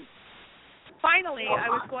 3 months. Finally, I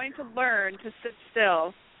was going to learn to sit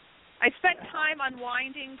still. I spent time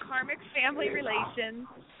unwinding karmic family relations,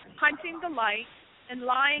 hunting the light, and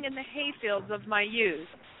lying in the hayfields of my youth.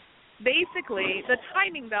 Basically, the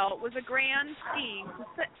timing belt was a grand scheme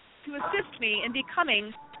to assist me in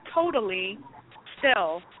becoming totally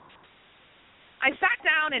still. I sat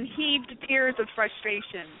down and heaved tears of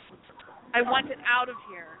frustration. I wanted out of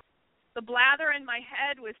here. The blather in my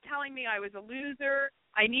head was telling me I was a loser,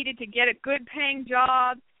 I needed to get a good-paying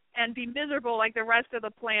job, and be miserable like the rest of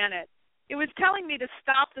the planet. It was telling me to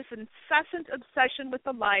stop this incessant obsession with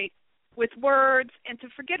the light, with words, and to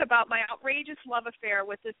forget about my outrageous love affair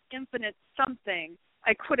with this infinite something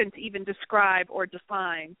I couldn't even describe or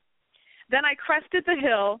define. Then I crested the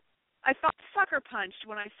hill. I felt sucker punched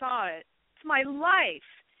when I saw it. It's my life.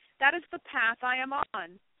 That is the path I am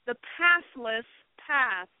on, the pathless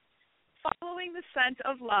path, following the scent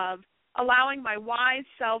of love, allowing my wise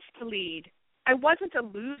self to lead. I wasn't a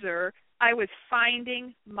loser. I was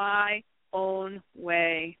finding my own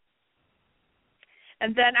way.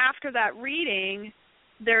 And then after that reading,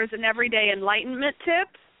 there's an everyday enlightenment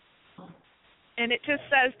tip, and it just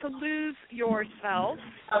says to lose yourself,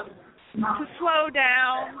 to slow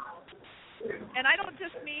down, and I don't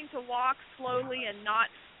just mean to walk slowly and not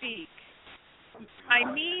speak.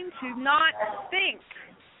 I mean to not think,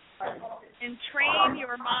 and train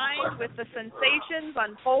your mind with the sensations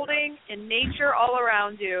unfolding in nature all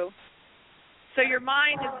around you. So your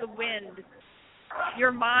mind is the wind.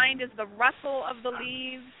 Your mind is the rustle of the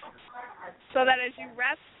leaves, so that as you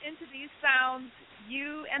rest into these sounds,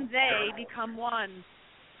 you and they become one.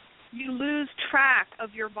 You lose track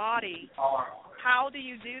of your body. How do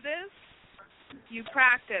you do this? You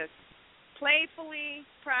practice. playfully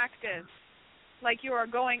practice like you are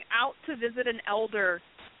going out to visit an elder.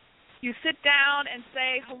 You sit down and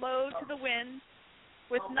say hello to the wind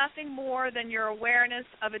with nothing more than your awareness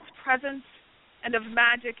of its presence and of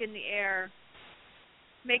magic in the air.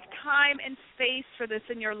 Make time and space for this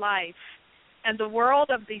in your life, and the world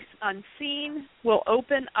of the unseen will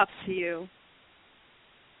open up to you.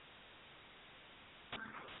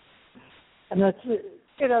 And that's,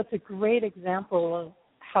 it's a great example of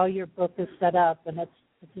how your book is set up, and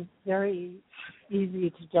it's very easy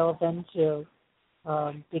to delve into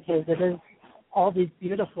because it is all these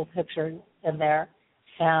beautiful pictures in there,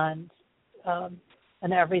 and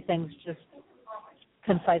everything's just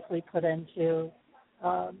concisely put into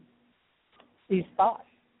these thoughts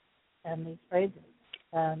and these phrases,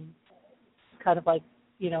 and kind of like,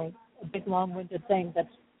 a big long-winded thing that's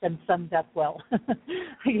been summed up well.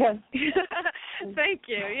 I guess. Thank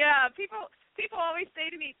you. Yeah, people always say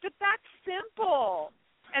to me, but that's simple.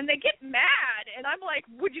 And they get mad, and I'm like,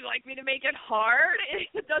 would you like me to make it hard?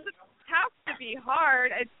 It doesn't have to be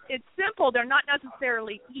hard. It's simple. They're not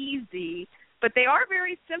necessarily easy, but they are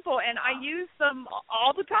very simple, and I use them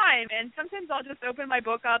all the time. And sometimes I'll just open my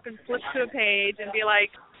book up and flip to a page and be like,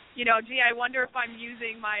 gee, I wonder if I'm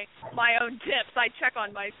using my own tips. I check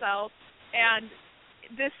on myself. And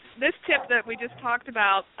this tip that we just talked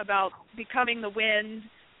about becoming the wind,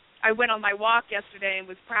 I went on my walk yesterday and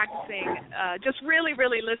was practicing just really,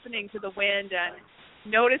 really listening to the wind and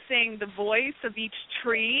noticing the voice of each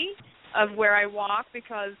tree of where I walk,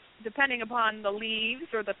 because depending upon the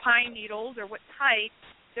leaves or the pine needles or what type,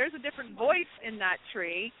 there's a different voice in that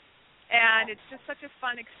tree. And it's just such a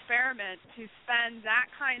fun experiment to spend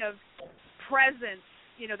that kind of presence,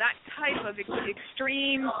 that type of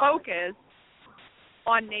extreme focus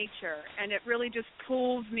on nature. And it really just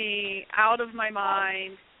pulls me out of my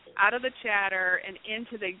mind, out of the chatter, and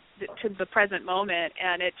into the present moment.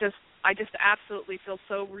 And I just absolutely feel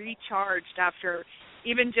so recharged after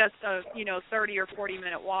even just a 30 or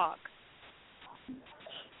 40-minute walk.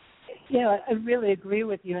 Yeah, I really agree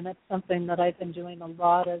with you, and it's something that I've been doing a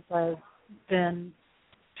lot as I've been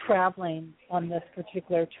traveling on this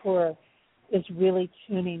particular tour, is really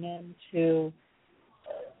tuning into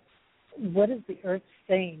what is the earth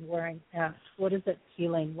saying where I'm at? What is it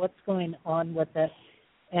feeling? What's going on with it?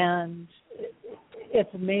 And it's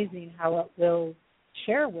amazing how it will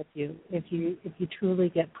share with you if you truly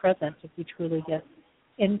get present, if you truly get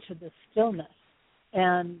into the stillness.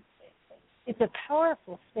 And it's a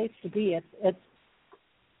powerful space to be. It's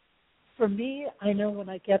for me, I know when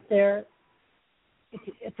I get there,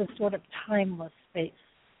 it's a sort of timeless space.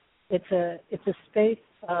 It's a space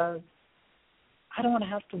of, I don't want to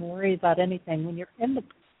have to worry about anything. When you're in the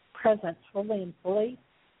present wholly and fully,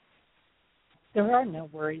 there are no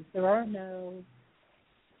worries. There are no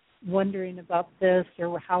wondering about this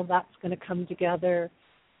or how that's going to come together.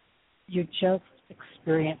 You're just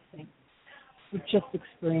experiencing. You're just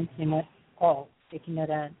experiencing it all, taking it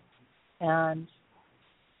in. And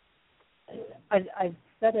I've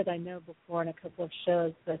said it, I know, before in a couple of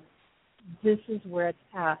shows, but this is where it's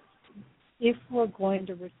at. If we're going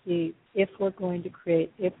to receive, if we're going to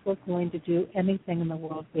create, if we're going to do anything in the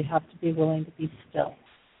world, we have to be willing to be still.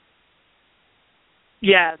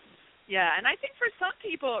 Yes. Yeah, and I think for some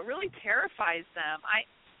people it really terrifies them.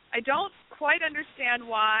 I don't quite understand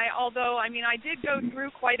why, although, I did go through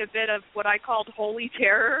quite a bit of what I called holy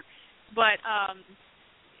terror, but,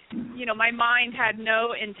 my mind had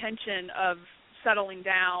no intention of settling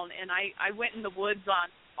down, and I went in the woods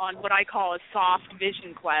on what I call a soft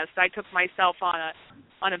vision quest. I took myself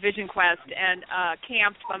on a vision quest and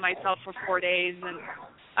camped by myself for 4 days, and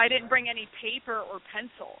I didn't bring any paper or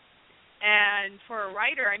pencil. And for a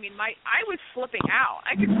writer, I was flipping out.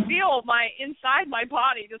 I could feel inside my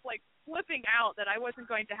body just like flipping out that I wasn't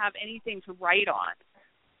going to have anything to write on.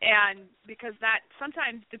 And because that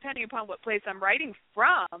sometimes, depending upon what place I'm writing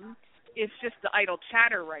from, it's just the idle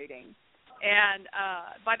chatter writing. And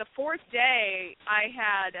by the fourth day, I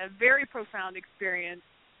had a very profound experience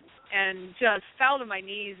and just fell to my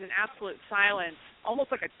knees in absolute silence,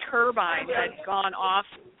 almost like a turbine had gone off,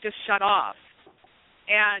 just shut off.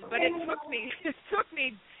 But it took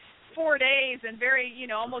me 4 days and very,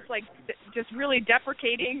 almost like just really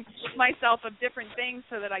deprecating myself of different things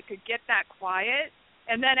so that I could get that quiet.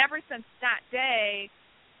 And then ever since that day,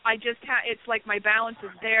 I just it's like my balance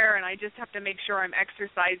is there, and I just have to make sure I'm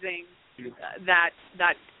exercising that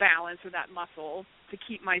balance or that muscle to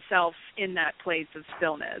keep myself in that place of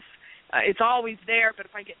stillness. It's always there, but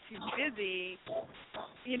if I get too busy,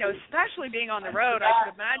 especially being on the road, I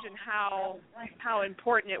could imagine how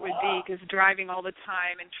important it would be, because driving all the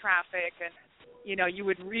time and traffic, and you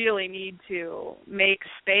would really need to make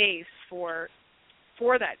space for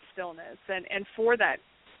that stillness and for that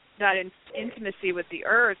intimacy with the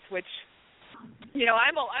earth, which,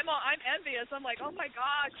 I'm envious. I'm like, oh my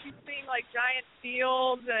gosh, she's seeing like giant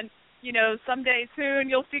fields, and someday soon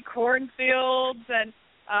you'll see cornfields, and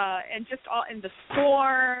just all in the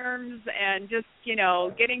storms, and just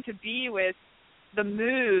getting to be with the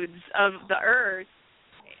moods of the earth,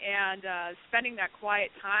 and spending that quiet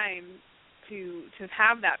time to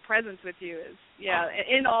have that presence with you is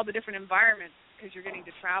in all the different environments, because you're getting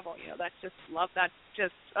to travel. That's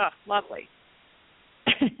just lovely.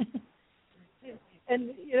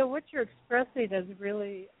 And what you're expressing is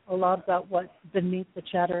really a lot about what Beneath the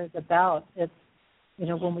Chatter is about. It's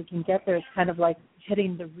when we can get there, it's kind of like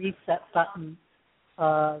hitting the reset button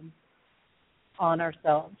on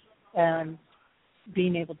ourselves and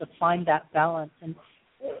being able to find that balance. And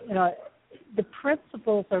the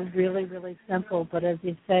principles are really, really simple, but as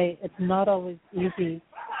you say, it's not always easy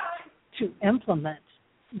to implement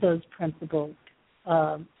those principles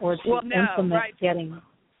or to implement getting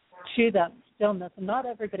to that stillness. And not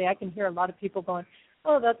everybody, I can hear a lot of people going,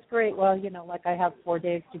 oh, that's great. Well, like I have 4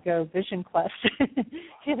 days to go Vision Quest,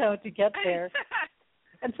 to get there.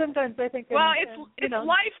 And sometimes I think, it's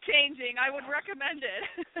life-changing. I would recommend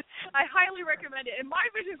it. I highly recommend it. And my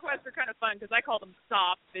Vision Quests are kind of fun because I call them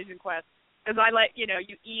soft Vision Quests, because I let, you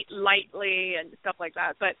eat lightly and stuff like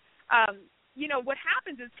that. But, what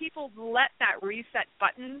happens is people let that reset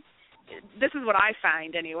button, this is what I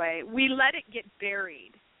find anyway, we let it get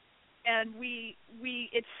buried. And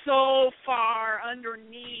it's so far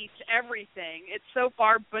underneath everything. It's so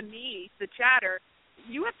far beneath the chatter.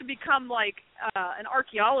 You have to become like an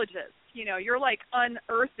archaeologist. You're like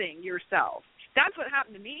unearthing yourself. That's what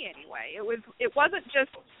happened to me anyway. It wasn't just,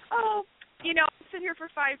 I'll sit here for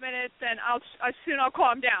 5 minutes and I'll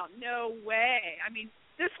calm down. No way. I mean,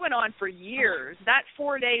 this went on for years. That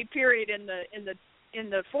 4-day period in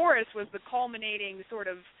the forest was the culminating sort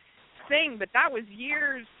of thing, but that was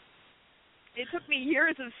years. It took me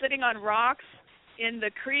years of sitting on rocks in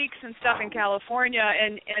the creeks and stuff in California,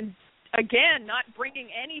 and again, not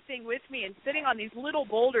bringing anything with me, and sitting on these little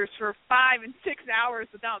boulders for 5 and 6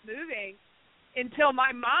 hours without moving until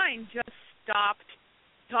my mind just stopped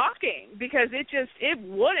talking, because it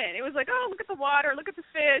wouldn't. It was like, oh, look at the water, look at the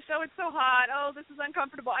fish, oh, it's so hot, oh, this is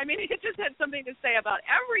uncomfortable. I mean, it just had something to say about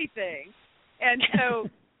everything. And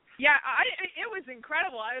so yeah, it was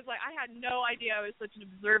incredible. I was like, I had no idea I was such an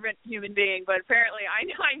observant human being, but apparently I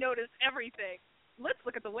noticed everything. Let's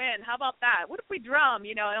look at the wind. How about that? What if we drum?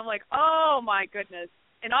 And I'm like, oh my goodness.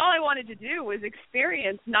 And all I wanted to do was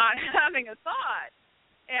experience not having a thought.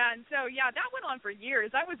 And so, yeah, that went on for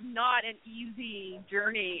years. That was not an easy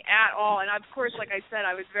journey at all. And of course, like I said,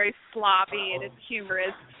 I was very sloppy, and it's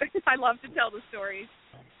humorous. I love to tell the stories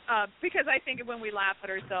because I think when we laugh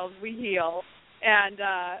at ourselves, we heal. And,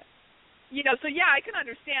 so yeah, I can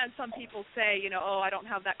understand some people say, oh, I don't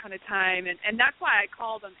have that kind of time. And that's why I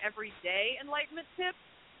call them everyday enlightenment tips,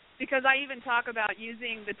 because I even talk about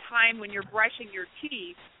using the time when you're brushing your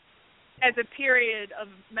teeth as a period of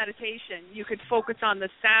meditation. You could focus on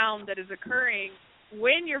the sound that is occurring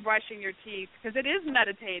when you're brushing your teeth, because it is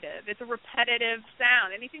meditative. It's a repetitive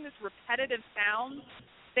sound. Anything that's repetitive sounds,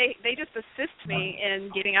 they just assist me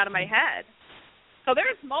in getting out of my head. So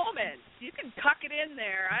there's moments you can tuck it in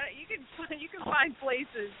there. You can find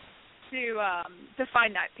places to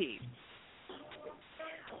find that peace.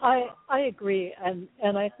 I agree, and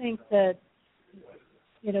I think that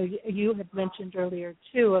you had mentioned earlier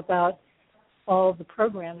too about all the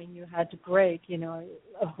programming you had to break,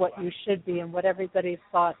 of what you should be and what everybody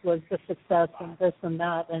thought was the success and this and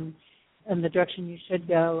that and the direction you should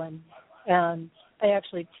go, and I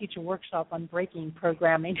actually teach a workshop on breaking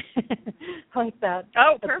programming like that.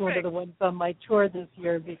 Oh, perfect. That's one of the ones on my tour this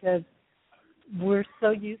year, because we're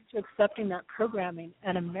so used to accepting that programming.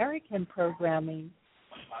 And American programming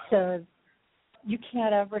says you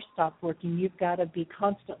can't ever stop working. You've got to be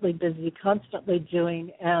constantly busy, constantly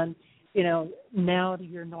doing. And, now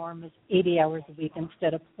your norm is 80 hours a week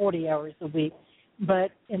instead of 40 hours a week.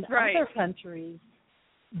 But in other countries,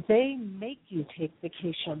 they make you take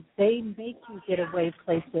vacation. They make you get away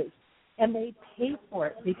places, and they pay for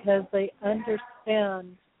it because they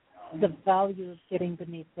understand the value of getting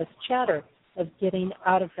beneath this chatter, of getting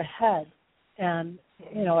out of the head. And,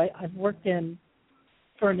 I've worked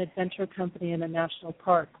for an adventure company in a national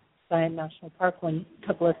park, Zion National Park, a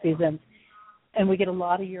couple of seasons, and we get a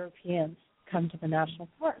lot of Europeans come to the national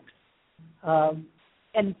parks.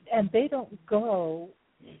 And they don't go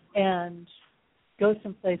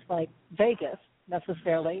someplace like Vegas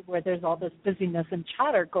necessarily, where there's all this busyness and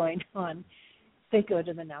chatter going on. they go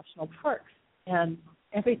to the national parks, and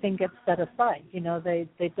everything gets set aside.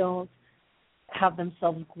 They don't have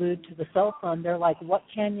themselves glued to the cell phone. They're like, what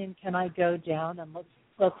canyon can I go down, and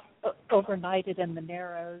let's overnight it in the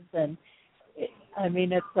Narrows. And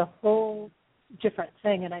it's a whole different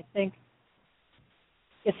thing. And I think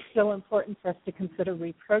it's so important for us to consider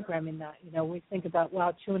reprogramming that. We think about,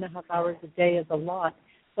 wow, 2.5 hours a day is a lot.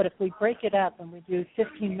 But if we break it up and we do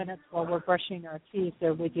 15 minutes while we're brushing our teeth,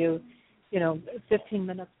 or we do, 15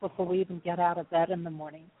 minutes before we even get out of bed in the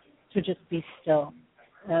morning to just be still,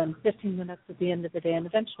 and 15 minutes at the end of the day, and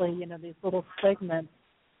eventually, these little segments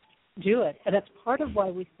do it. And it's part of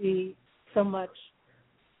why we see so much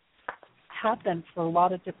happen for a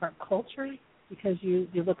lot of different cultures, because you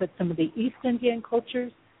look at some of the East Indian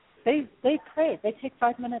cultures, they pray. They take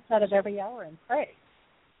 5 minutes out of every hour and pray.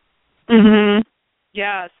 Mhm.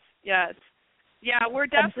 Yes. Yeah, we're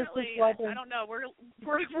definitely. I don't know. We're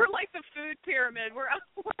like the food pyramid. We're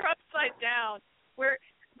upside down. We're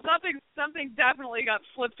something definitely got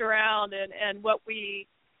flipped around, and what we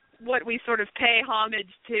sort of pay homage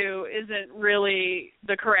to isn't really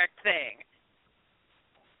the correct thing.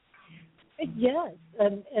 Yes,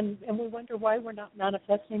 and we wonder why we're not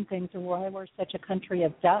manifesting things, or why we're such a country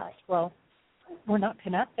of death. Well, we're not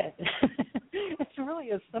connected. It's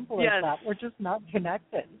really as simple as that. We're just not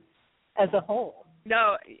connected as a whole.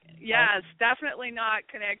 No, yes, definitely not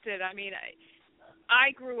connected.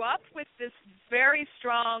 I grew up with this very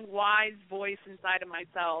strong, wise voice inside of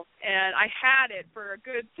myself, and I had it for a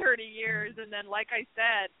good 30 years, and then, like I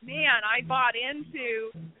said, I bought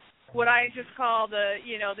into what I just call the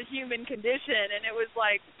human condition, and it was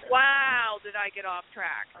like, wow, did I get off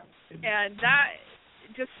track? And that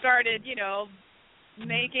just started,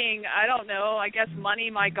 making, I don't know, I guess money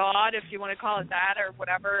my God, if you want to call it that, or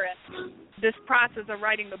whatever. And this process of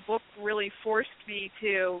writing the book really forced me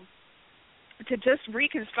to just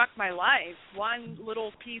reconstruct my life one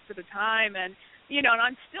little piece at a time, and and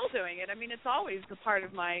I'm still doing it. It's always a part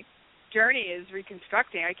of my journey is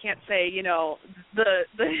reconstructing. I can't say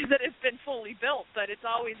that it's been fully built, but it's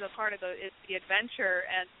always a part of the adventure.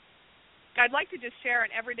 And I'd like to just share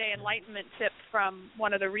an everyday enlightenment tip from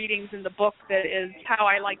one of the readings in the book that is how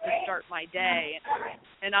I like to start my day.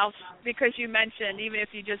 And because you mentioned even if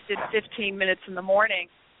you just did 15 minutes in the morning,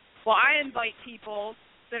 well, I invite people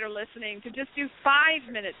that are listening to just do 5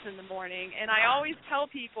 minutes in the morning. And I always tell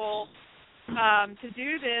people to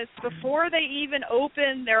do this before they even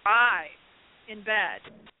open their eyes in bed.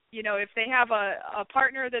 If they have a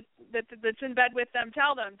partner that's in bed with them,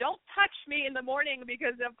 tell them, don't touch me in the morning,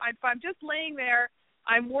 because if I'm just laying there,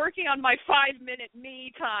 I'm working on my 5-minute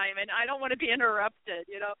me time, and I don't want to be interrupted,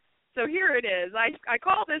 So here it is. I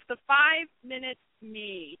call this the 5-minute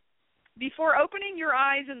me. Before opening your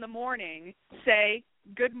eyes in the morning, say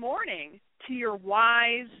good morning to your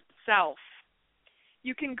wise self.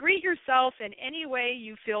 You can greet yourself in any way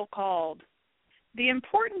you feel called. The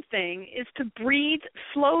important thing is to breathe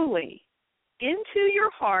slowly into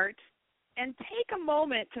your heart and take a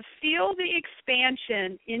moment to feel the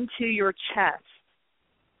expansion into your chest.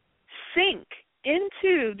 Sink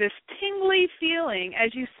into this tingly feeling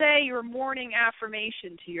as you say your morning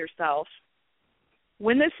affirmation to yourself.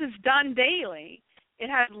 When this is done daily, it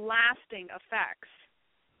has lasting effects.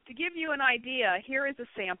 To give you an idea, here is a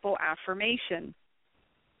sample affirmation.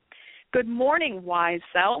 Good morning, wise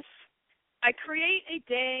self. I create a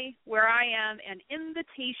day where I am an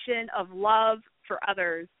invitation of love for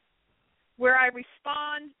others, where I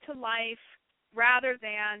respond to life rather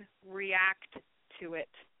than react to it,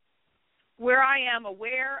 where I am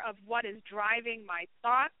aware of what is driving my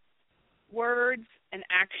thoughts, words, and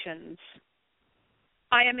actions.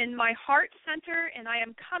 I am in my heart center, and I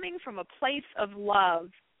am coming from a place of love.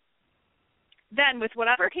 Then, with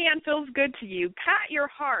whatever hand feels good to you, pat your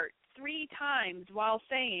heart 3 times while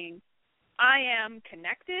saying, I am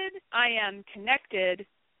connected, I am connected,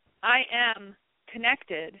 I am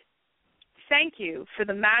connected. Thank you for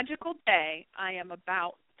the magical day I am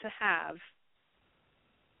about to have.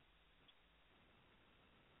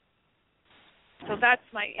 So that's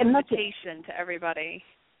my invitation to everybody.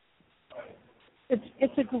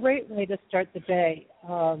 It's a great way to start the day.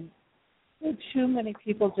 Too many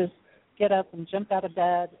people just get up and jump out of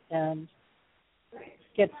bed and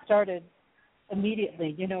get started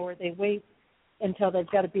immediately, or they wait until they've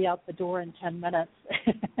got to be out the door in 10 minutes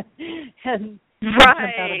and jump out of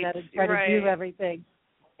bed and try to do everything.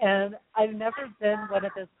 And I've never been one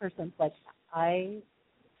of those persons. Like, I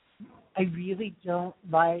really don't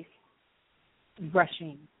like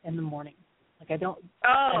rushing in the morning. Like, I don't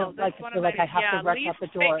like to feel like I have to rush out the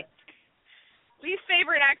door. Least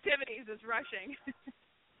favorite activities is rushing.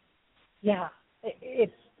 Yeah.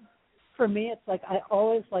 it's for me. It's like I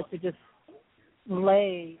always like to just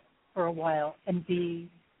lay for a while and be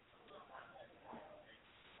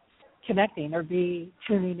connecting or be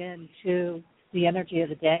tuning in to the energy of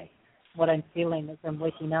the day, what I'm feeling as I'm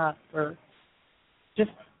waking up, or just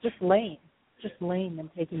laying and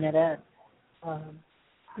taking it in.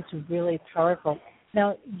 It's really powerful.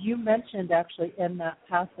 Now, you mentioned actually in that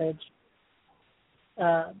passage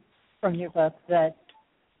from your book that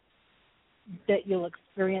you'll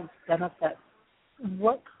experience benefits.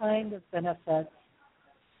 What kind of benefits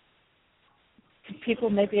can people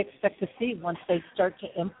maybe expect to see once they start to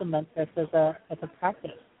implement this as a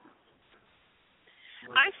practice?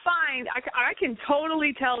 I find I can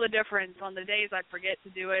totally tell the difference on the days I forget to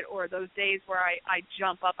do it, or those days where I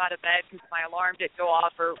jump up out of bed because my alarm didn't go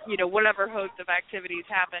off, or whatever host of activities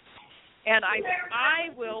happen, and I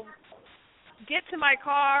will get to my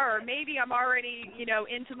car, or maybe I'm already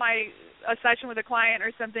into a session with a client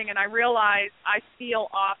or something, and I realize I feel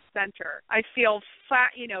off center. I feel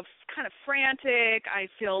kind of frantic. I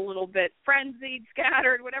feel a little bit frenzied,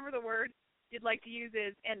 scattered, whatever the word you'd like to use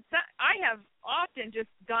is. And so I have often just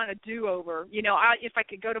done a do-over. If I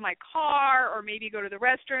could go to my car or maybe go to the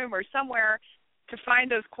restroom or somewhere to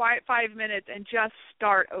find those quiet 5 minutes and just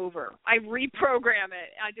start over. I reprogram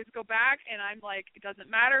it. I just go back and I'm like, it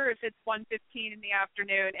doesn't matter if it's 1:15 in the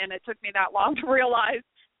afternoon and it took me that long to realize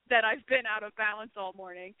that I've been out of balance all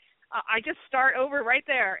morning. I just start over right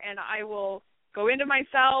there, and I will go into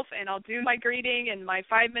myself and I'll do my greeting and my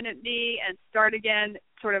 5-minute knee and start again,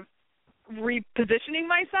 sort of repositioning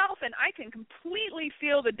myself, and I can completely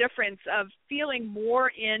feel the difference of feeling more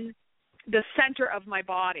in the center of my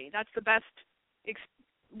body. That's the best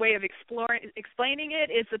way of explaining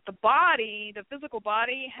it, is that the body, the physical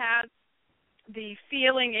body, has the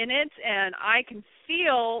feeling in it, and I can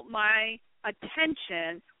feel my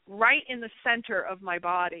attention right in the center of my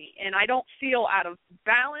body, and I don't feel out of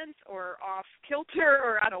balance or off kilter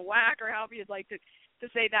or out of whack, or however you'd like to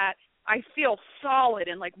say that. I feel solid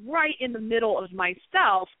and like right in the middle of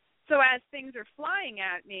myself. So as things are flying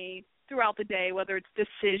at me throughout the day, whether it's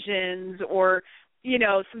decisions or,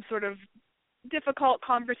 some sort of difficult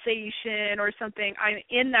conversation or something, I'm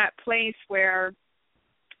in that place where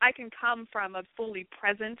I can come from a fully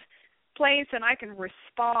present place and I can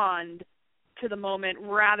respond to the moment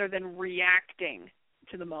rather than reacting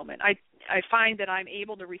to the moment. I find that I'm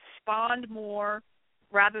able to respond more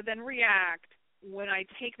rather than react when I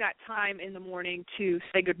take that time in the morning to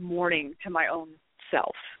say good morning to my own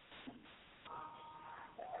self.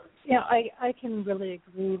 Yeah, I can really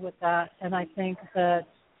agree with that, and I think that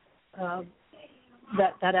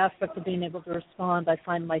that aspect of being able to respond, I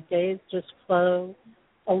find my days just flow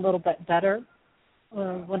a little bit better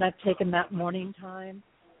when I've taken that morning time.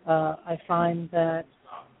 I find that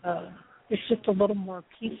there's just a little more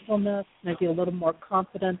peacefulness, maybe a little more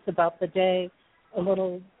confidence about the day, a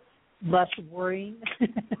little less worrying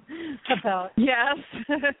about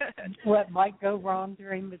what might go wrong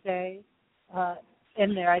during the day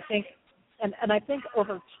in there. I think, and I think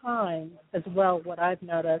over time as well, what I've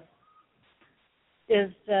noticed is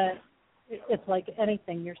that it's like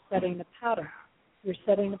anything, you're setting a pattern. You're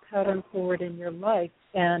setting a pattern forward in your life,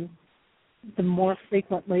 and the more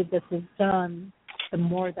frequently this is done, the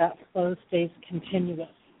more that flow stays continuous.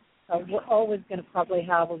 We're always going to probably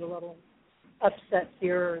have a little upset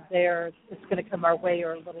here or there that's going to come our way,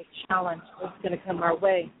 or a little challenge that's going to come our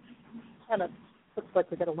way. Kind of looks like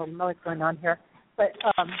we got a little noise going on here, but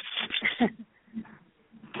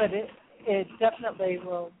it definitely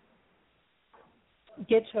will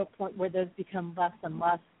get to a point where those become less and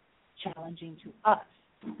less challenging to us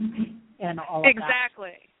and all of that.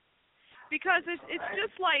 Exactly. Because it's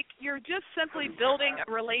just like you're just simply building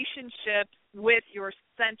a relationship with your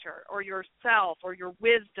center or yourself or your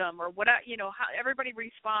wisdom or whatever, how everybody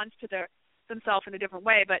responds to themselves in a different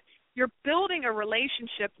way, but you're building a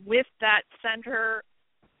relationship with that center,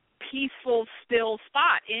 peaceful, still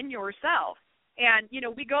spot in yourself. And,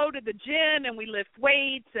 we go to the gym and we lift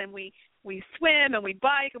weights and we swim and we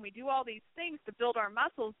bike and we do all these things to build our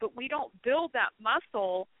muscles, but we don't build that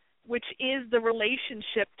muscle, which is the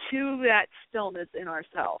relationship to that stillness in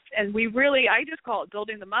ourselves. And I just call it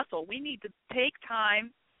building the muscle. We need to take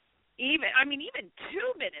time, even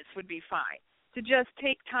 2 minutes would be fine, to just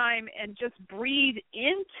take time and just breathe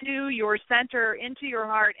into your center, into your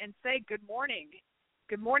heart, and say good morning.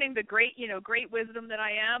 Good morning, the great wisdom that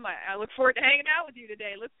I am. I look forward to hanging out with you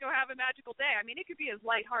today. Let's go have a magical day. It could be as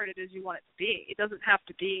lighthearted as you want it to be. It doesn't have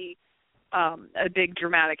to be a big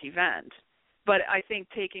dramatic event. But I think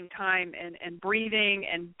taking time and breathing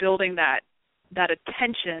and building that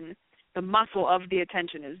attention the muscle of the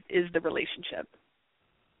attention is the relationship.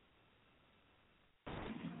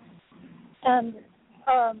 And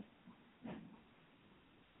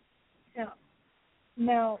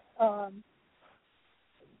now,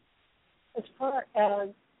 as far as,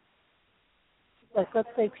 like, let's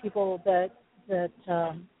say people that they're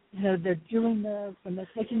doing this and they're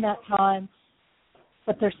taking that time,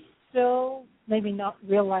 but they're still maybe not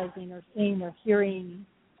realizing or seeing or hearing,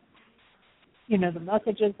 the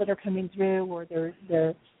messages that are coming through, or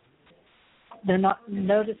they're not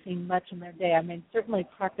noticing much in their day. I mean, certainly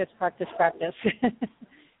practice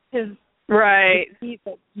is right. the key,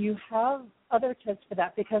 but you have other tips for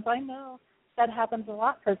that, because I know that happens a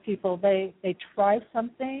lot for people. They try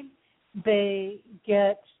something, they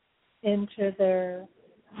get into their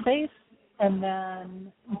space, and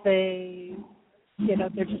then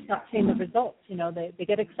they're just not seeing the results. They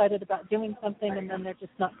get excited about doing something, and then they're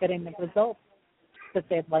just not getting the results that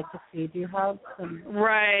they'd like to see. Do you have some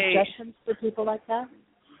suggestions for people like that?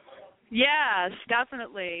 Yes,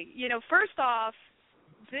 definitely. First off,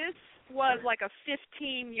 this was like a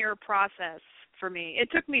 15-year process for me. It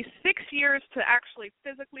took me 6 years to actually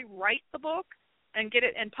physically write the book and get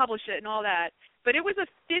it and publish it and all that. But it was a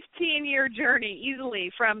 15-year journey easily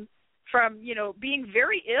from being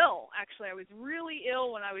very ill. Actually, I was really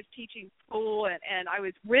ill when I was teaching school, and I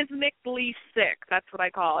was rhythmically sick. That's what I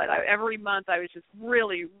call it. Every month I was just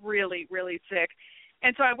really, really, really sick.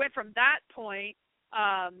 And so I went from that point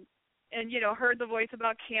and heard the voice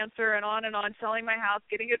about cancer and on, selling my house,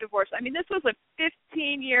 getting a divorce. I mean, this was a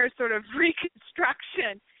 15-year sort of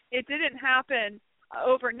reconstruction. It didn't happen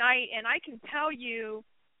overnight, and I can tell you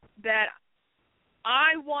that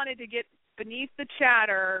I wanted to get beneath the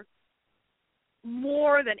chatter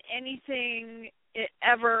more than anything it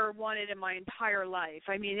ever wanted in my entire life.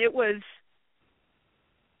 I mean, it was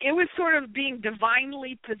sort of being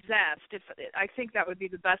divinely possessed. I think that would be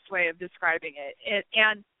the best way of describing it.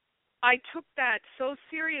 And I took that so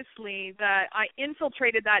seriously that I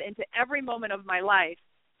infiltrated that into every moment of my life.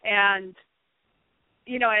 And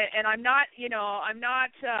and I'm not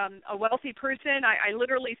a wealthy person. I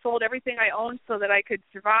literally sold everything I owned so that I could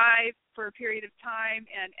survive for a period of time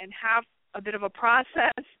and have a bit of a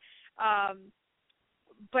process.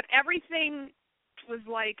 But everything was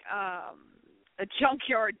like a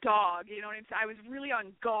junkyard dog, you know what I'm saying? I was really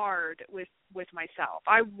on guard with myself.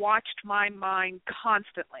 I watched my mind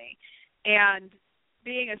constantly. And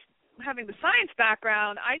having the science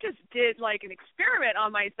background, I just did like an experiment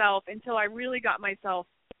on myself until I really got myself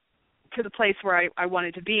to the place where I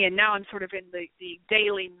wanted to be. And now I'm sort of in the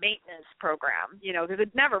daily maintenance program, because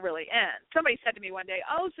it never really ends. Somebody said to me one day,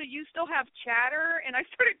 "Oh, so you still have chatter?" And I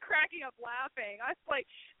started cracking up laughing. I was like,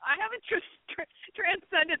 I haven't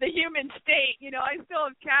transcended the human state. I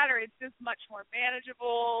still have chatter. It's just much more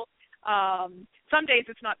manageable. Some days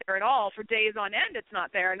it's not there at all. For days on end it's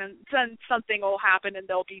not there, and then something will happen and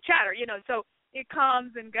there'll be chatter, so it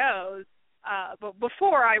comes and goes. But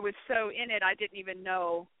before I was so in it, I didn't even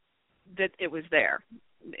know that it was there.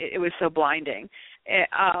 It was so blinding.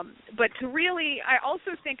 But to really, I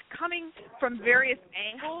also think coming from various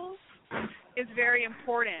angles is very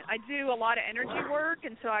important. I do a lot of energy work,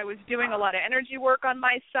 and so I was doing a lot of energy work on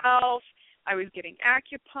myself. I was getting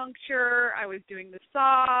acupuncture. I was doing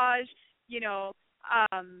massage.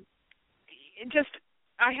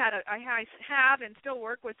 I have and still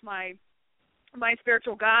work with my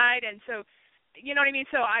spiritual guide, and so you know what I mean.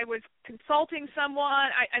 So I was consulting someone.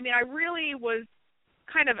 I mean, I really was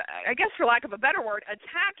kind of, I guess, for lack of a better word,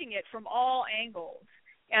 attacking it from all angles.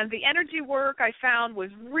 And the energy work I found was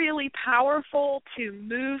really powerful to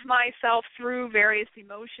move myself through various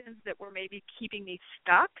emotions that were maybe keeping me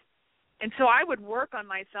stuck. And so I would work on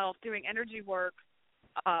myself doing energy work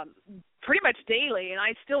pretty much daily, and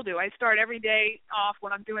I still do. I start every day off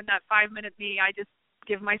when I'm doing that 5-minute me. I just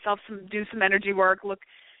give myself do some energy work, look,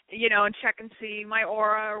 and check and see my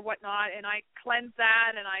aura or whatnot, and I cleanse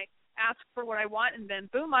that, and I ask for what I want, and then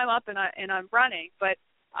boom, I'm up and I'm running. But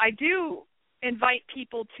I do invite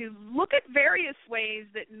people to look at various ways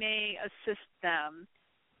that may assist them.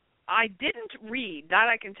 I didn't read, that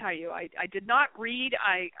I can tell you. I did not read.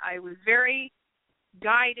 I was very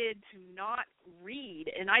guided to not read,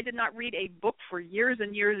 and I did not read a book for years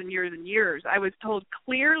and years and years and years. I was told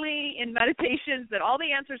clearly in meditations that all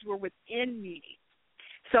the answers were within me.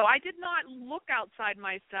 So I did not look outside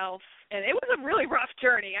myself, and it was a really rough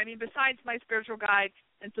journey. I mean, besides my spiritual guide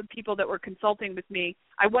and some people that were consulting with me,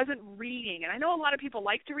 I wasn't reading. And I know a lot of people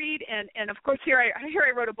like to read, and of course here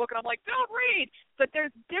I wrote a book, and I'm like, don't read. But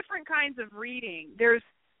there's different kinds of reading. There's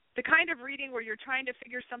the kind of reading where you're trying to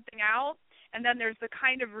figure something out, and then there's the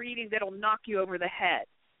kind of reading that'll knock you over the head.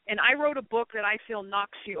 And I wrote a book that I feel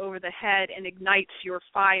knocks you over the head and ignites your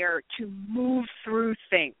fire to move through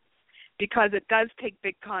things, because it does take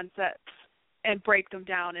big concepts and break them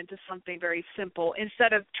down into something very simple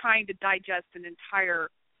instead of trying to digest an entire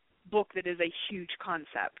book that is a huge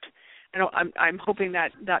concept. I'm hoping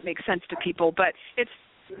that makes sense to people, but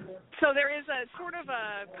so there is a sort of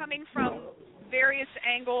a coming from various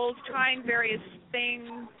angles, trying various things,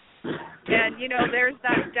 and there's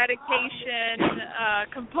that dedication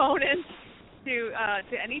component to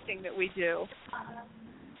anything that we do.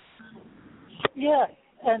 Yeah,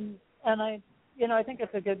 and I think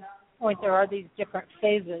it's a good point. There are these different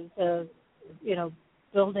phases of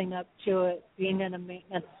building up to it, being in a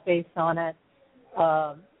maintenance space on it.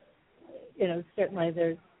 Certainly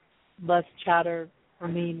there's less chatter for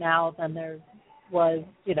me now than there was,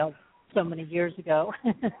 so many years ago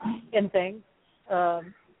in things.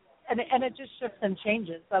 And it just shifts and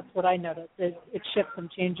changes. That's what I noticed. It shifts and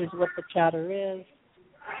changes what the chatter is,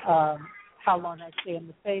 how long I stay in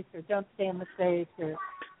the space or don't stay in the space, or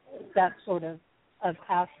that sort of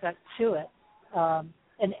aspect to it.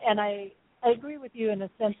 And I agree with you in a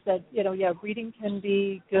sense that, reading can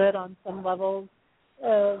be good on some levels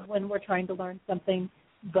when we're trying to learn something,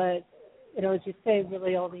 but as you say,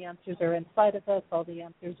 really all the answers are inside of us. All the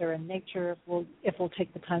answers are in nature if we'll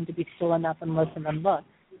take the time to be still enough and listen and look.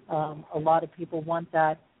 A lot of people want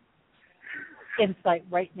that insight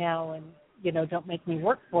right now, and don't make me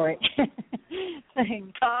work for it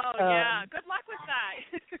thing. Oh yeah, good luck with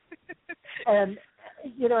that. And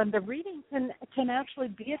and the reading can actually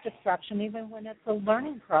be a distraction, even when it's a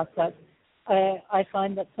learning process. I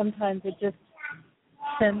find that sometimes it just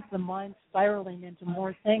sends the mind spiraling into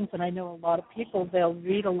more things, and I know a lot of people, they'll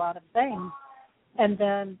read a lot of things and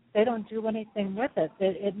then they don't do anything with it.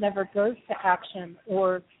 It never goes to action,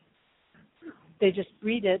 or they just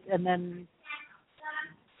read it and then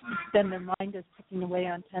their mind is ticking away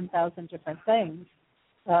on 10,000 different things.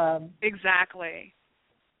 Exactly.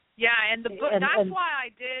 Yeah, and the book, that's why I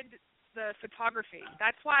did the photography.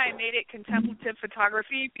 That's why I made it contemplative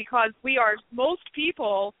photography, because most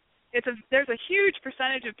people, there's a huge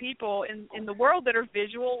percentage of people in the world that are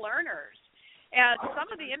visual learners. And some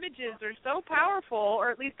of the images are so powerful, or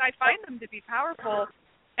at least I find them to be powerful,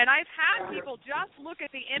 and I've had people just look at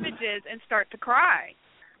the images and start to cry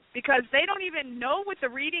because they don't even know what the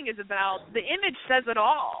reading is about. The image says it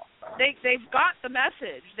all. They've got the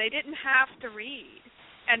message. They didn't have to read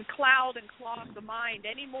and cloud and clog the mind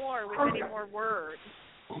anymore with any more words.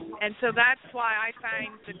 And so that's why I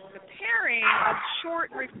find the pairing of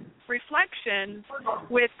short reflections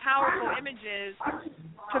with powerful images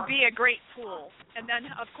to be a great tool. And then,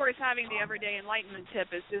 of course, having the everyday enlightenment tip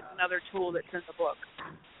is just another tool that's in the book.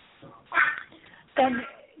 And,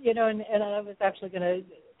 and I was actually going to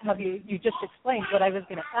have you just explained what I was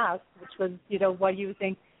going to ask, which was, why you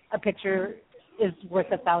think a picture is worth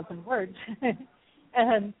 1,000 words.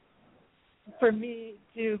 And for me,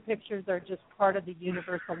 too, pictures are just part of the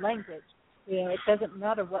universal language. It doesn't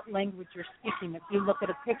matter what language you're speaking. If you look at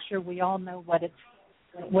a picture, we all know what it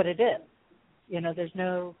is. There's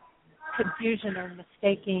no confusion or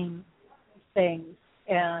mistaking things.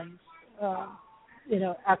 And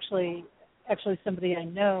actually, somebody I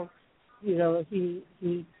know, he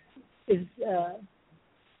is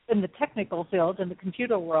in the technical field, in the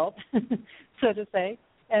computer world, so to say,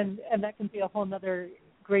 and that can be a whole other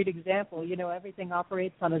great example. Everything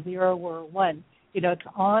operates on a 0 or a 1. It's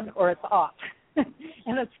on or it's off.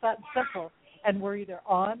 And it's that simple. And we're either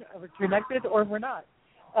on or we're connected or we're not.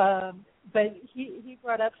 But he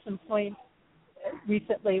brought up some points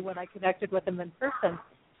recently when I connected with him in person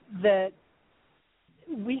that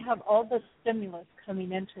we have all this stimulus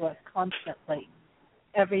coming into us constantly,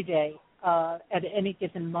 every day, at any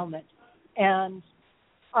given moment. And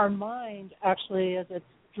our mind actually, as it's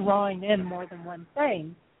drawing in more than one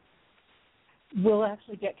thing, will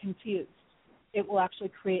actually get confused. It will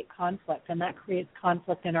actually create conflict, and that creates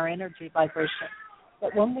conflict in our energy vibration.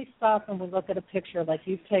 But when we stop and we look at a picture, like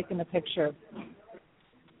you've taken a picture,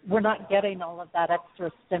 we're not getting all of that extra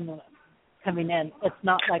stimulus coming in. It's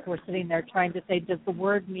not like we're sitting there trying to say, does the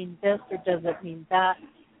word mean this or does it mean that?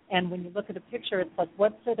 And when you look at a picture, it's like,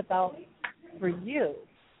 what's it about for you?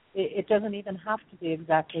 It doesn't even have to be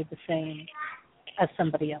exactly the same as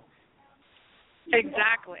somebody else.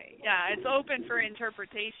 Exactly. Yeah, it's open for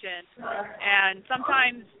interpretation. And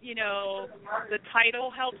sometimes, the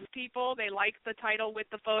title helps people. They like the title with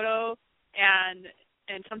the photo, and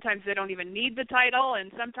sometimes they don't even need the title,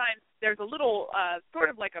 and sometimes there's a little sort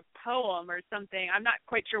of like a poem or something. I'm not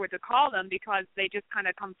quite sure what to call them because they just kind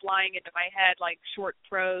of come flying into my head like short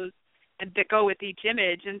prose and that go with each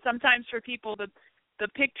image. And sometimes for people, the the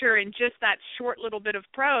picture in just that short little bit of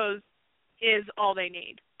prose is all they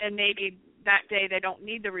need. And maybe that day they don't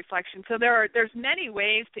need the reflection. So there's many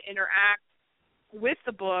ways to interact with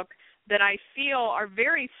the book that I feel are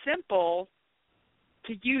very simple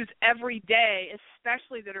to use every day,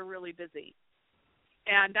 especially that are really busy.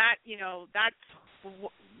 And that, that's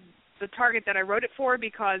the target that I wrote it for,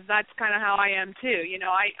 because that's kind of how I am too.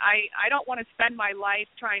 I don't want to spend my life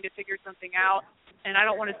trying to figure something out, and I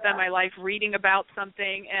don't want to spend my life reading about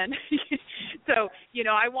something. And so,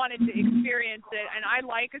 I wanted to experience it, and I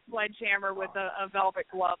like a sledgehammer with a velvet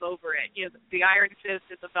glove over it. The iron fist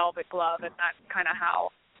is a velvet glove, and that's kind of how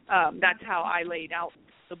I laid out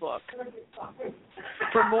the book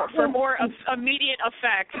for more immediate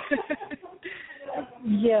effect.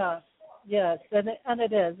 Yeah. Yes, and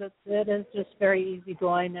it is. It is just very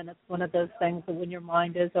easygoing, and it's one of those things that when your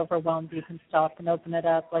mind is overwhelmed, you can stop and open it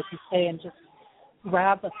up, like you say, and just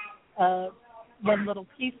grab one little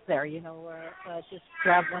piece there, or just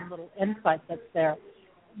grab one little insight that's there.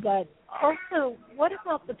 But also, what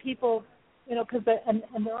about the people, because and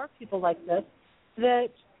there are people like this that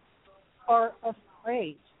are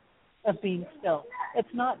afraid of being still.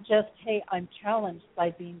 It's not just, hey, I'm challenged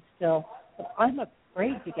by being still, but I'm afraid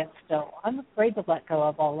to get still. I'm afraid to let go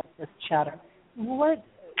of all of this chatter. What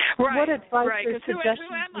advice or suggestions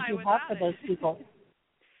would you have for those people?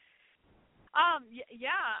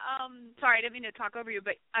 Sorry, I didn't mean to talk over you,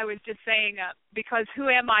 but I was just saying, because who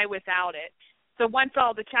am I without it? So once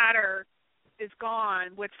all the chatter is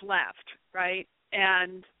gone, what's left, right?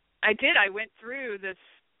 And I went through this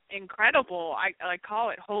incredible, I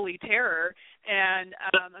call it holy terror, and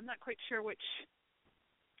I'm not quite sure which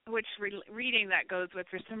reading that goes with.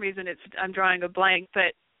 For some reason I'm drawing a blank,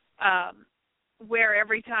 but where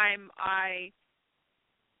every time I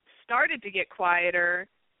started to get quieter,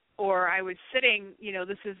 or I was sitting,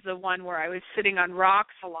 this is the one where I was sitting on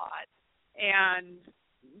rocks a lot and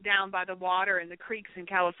down by the water in the creeks in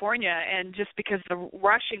California, and just because the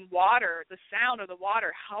rushing water, the sound of the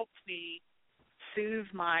water helped me soothe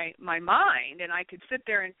my mind, and I could sit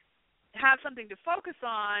there and have something to focus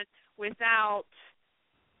on without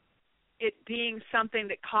it being something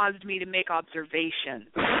that caused me to make observations.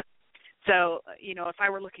 So, if I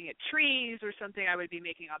were looking at trees or something, I would be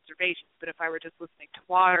making observations. But if I were just listening to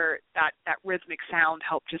water, that rhythmic sound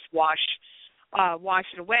helped just wash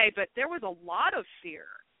it away. But there was a lot of fear.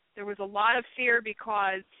 There was a lot of fear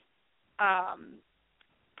because I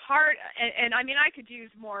could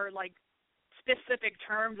use more like specific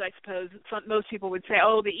terms, I suppose. Most people would say,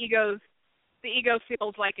 the ego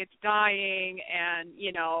feels like it's dying, and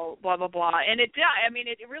blah blah blah, and it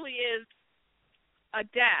really is a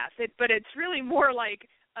death. But it's really more like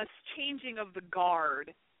a changing of the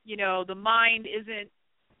guard. The mind isn't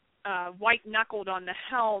white knuckled on the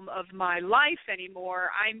helm of my life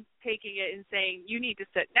anymore. I'm taking it and saying, you need to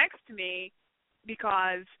sit next to me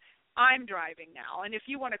because I'm driving now. And if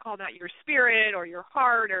you want to call that your spirit or your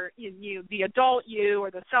heart or the adult you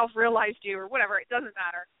or the self-realized you or whatever, it doesn't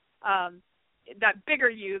matter. That bigger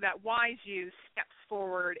you, that wise you, steps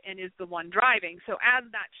forward and is the one driving. So as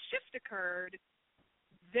that shift occurred,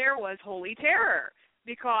 there was holy terror,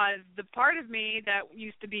 because the part of me that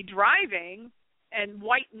used to be driving and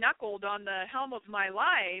white-knuckled on the helm of my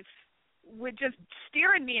life would just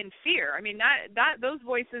steering me in fear. Those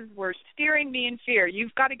voices were steering me in fear.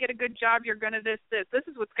 You've got to get a good job. You're going to this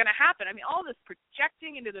is what's going to happen. All this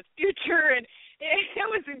projecting into the future, and it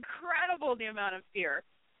was incredible, the amount of fear.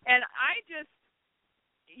 And I just,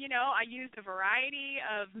 I used a variety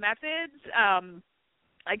of methods.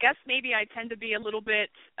 I guess maybe I tend to be a little bit,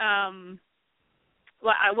 I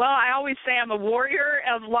always say I'm a warrior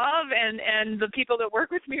of love, and the people that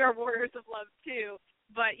work with me are warriors of love too.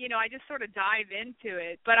 But, I just sort of dive into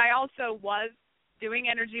it. But I also was doing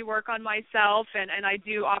energy work on myself, and I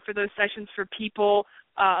do offer those sessions for people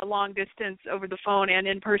long distance over the phone and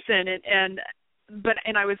in person. And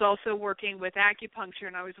I was also working with acupuncture,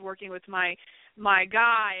 and I was working with my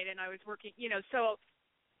guide, and I was working, so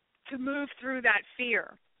to move through that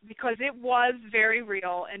fear, because it was very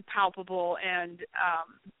real and palpable and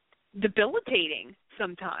debilitating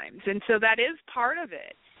sometimes. And so that is part of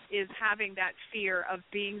it, is having that fear of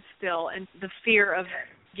being still and the fear of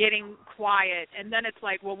getting quiet. And then it's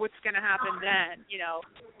like, well, what's going to happen then,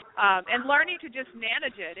 and learning to just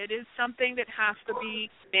manage it. It is something that has to be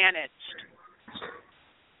managed.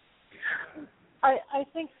 I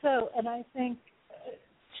think so, and I think,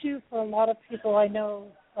 too, for a lot of people I know,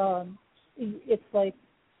 it's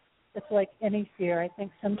like any fear. I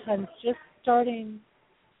think sometimes just starting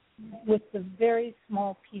with the very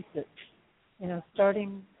small pieces,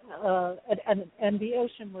 starting and the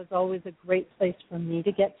ocean was always a great place for me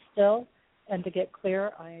to get still and to get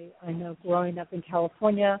clear. I know growing up in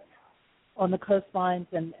California on the coastlines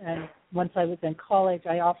and once I was in college,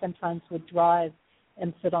 I oftentimes would drive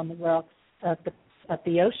and sit on the rocks at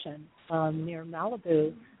the ocean near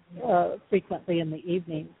Malibu frequently in the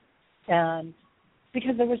evening, and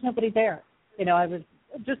because there was nobody there. You know, I was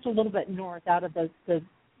just a little bit north out of the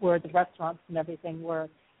where the restaurants and everything were,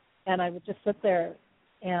 and I would just sit there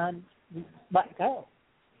and let go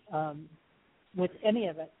with any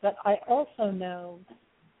of it. But I also know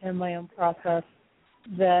in my own process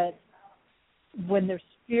that when there's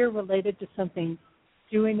fear related to something,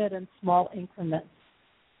 doing it in small increments.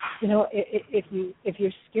 You know, if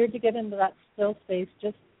you're scared to get into that still space,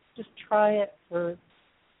 just try it for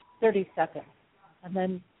 30 seconds, and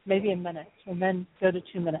then maybe a minute, and then go to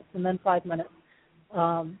 2 minutes, and then 5 minutes,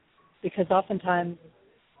 because oftentimes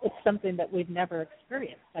it's something that we've never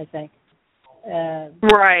experienced, I think.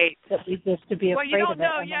 Right. That leads us to be well, afraid you don't of it.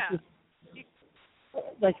 know, And yeah.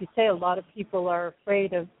 like you say, a lot of people are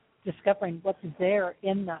afraid of discovering what's there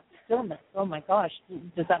in that stillness. Oh my gosh,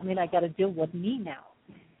 does that mean I got to deal with me now?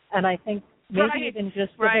 And I think maybe even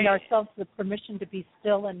just giving ourselves the permission to be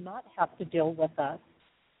still and not have to deal with us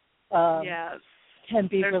yes. can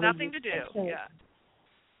be There's really nothing to do. too.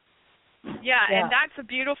 Yeah, and that's a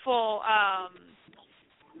beautiful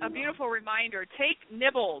reminder. Take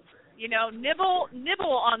nibbles. You know, nibble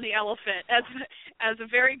on the elephant. As a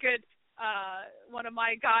very good one of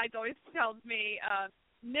my guides always tells me,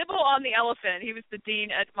 nibble on the elephant. He was the dean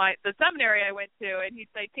at the seminary I went to, and he'd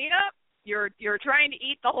say, Tina, you're trying to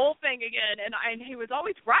eat the whole thing again, and he was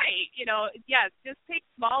always right. You know, yes, just take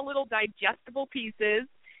small little digestible pieces.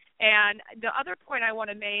 And the other point I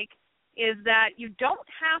want to make is that you don't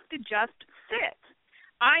have to just sit.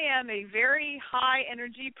 I am a very high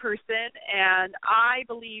energy person, and I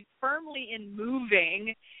believe firmly in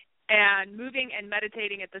moving and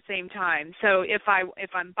meditating at the same time. So if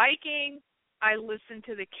I'm biking, I listen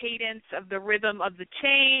to the cadence of the rhythm of the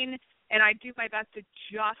chain, and I do my best to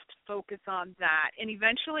just focus on that. And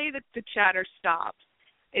eventually the chatter stops.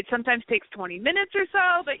 It sometimes takes 20 minutes or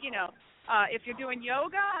so, but, you know, if you're doing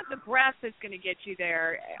yoga, the breath is going to get you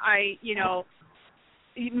there.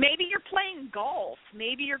 Maybe you're playing golf.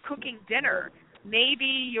 Maybe you're cooking dinner.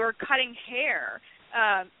 Maybe you're cutting hair.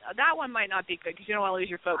 That one might not be good because you don't want to lose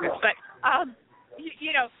your focus. But,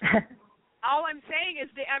 all I'm saying is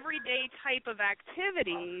the everyday type of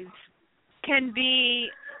activities can be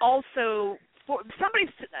also somebody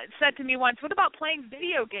said to me once, what about playing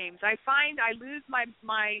video games? I find I lose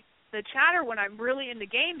the chatter when I'm really in the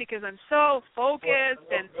game because I'm so focused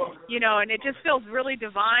and it just feels really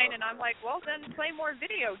divine, and I'm like, well, then play more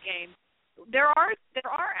video games. There are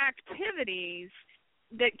activities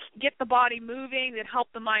that get the body moving, that help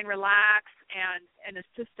the mind relax and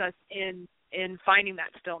assist us in finding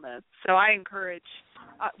that stillness. So I encourage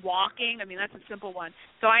walking. I mean, that's a simple one.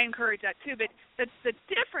 So I encourage that too. But the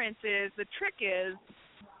difference is, the trick is,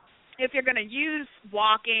 if you're going to use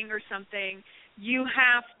walking or something, you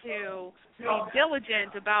have to be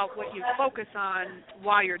diligent about what you focus on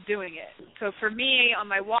while you're doing it. So for me, on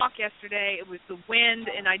my walk yesterday, it was the wind,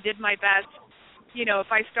 and I did my best. You know, if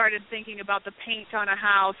I started thinking about the paint on a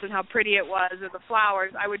house and how pretty it was, or the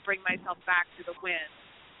flowers, I would bring myself back to the wind.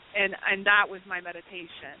 And that was my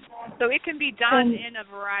meditation. So it can be done in a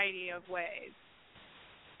variety of ways.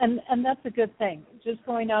 And that's a good thing, just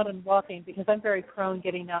going out and walking, because I'm very prone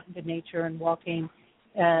getting out into nature and walking,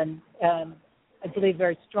 and I believe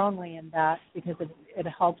very strongly in that because it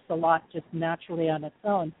helps a lot just naturally on its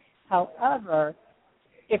own. However,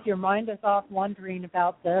 if your mind is off wondering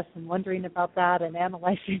about this and wondering about that and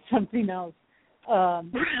analyzing something else,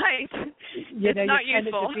 right, you're not kind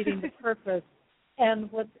useful. of defeating the purpose.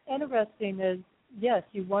 And what's interesting is, yes,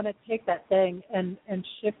 you want to take that thing and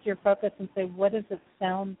shift your focus and say, what does it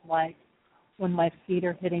sound like when my feet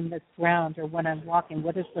are hitting this ground, or when I'm walking?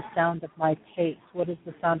 What is the sound of my pace? What is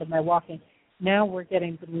the sound of my walking? Now we're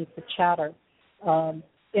getting beneath the chatter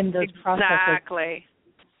in those processes. Exactly.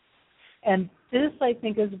 And this, I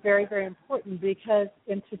think, is very, very important, because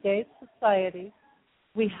in today's society,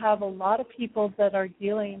 we have a lot of people that are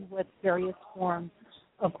dealing with various forms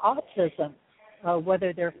of autism,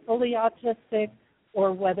 whether they're fully autistic,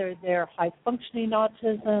 or whether they're high-functioning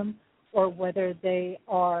autism, or whether they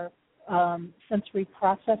are sensory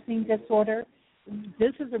processing disorder.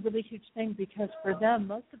 This is a really huge thing, because for them,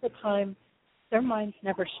 most of the time, their minds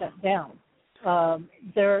never shut down.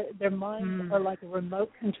 Their minds are like a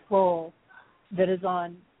remote control that is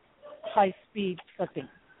on high-speed flipping.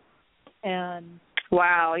 And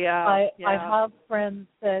Wow, yeah. I have friends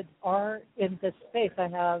that are in this space. I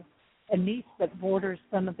have a niece that borders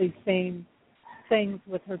some of these same things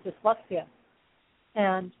with her dyslexia.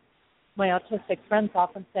 And my autistic friends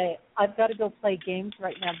often say, I've got to go play games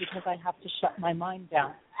right now because I have to shut my mind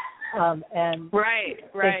down. And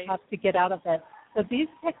they have to get out of it. So these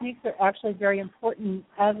techniques are actually very important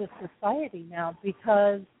as a society now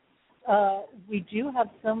because we do have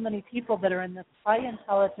so many people that are in this high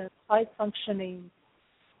intelligence, high functioning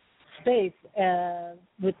space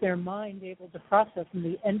with their mind able to process. And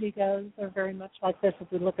the indigos are very much like this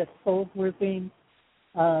if we look at soul grouping.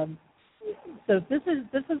 So this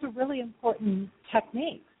is a really important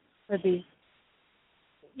technique for the,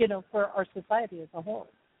 for our society as a whole.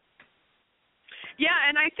 Yeah,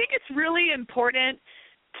 and I think it's really important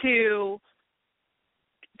to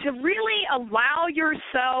really allow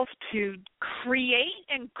yourself to create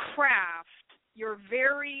and craft your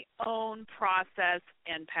very own process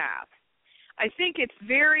and path. I think it's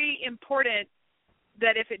very important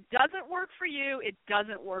that if it doesn't work for you, it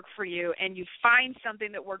doesn't work for you, and you find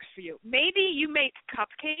something that works for you. Maybe you make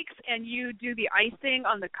cupcakes and you do the icing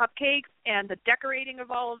on the cupcakes and the decorating of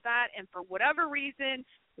all of that, and for whatever reason,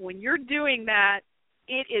 when you're doing that,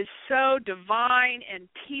 it is so divine and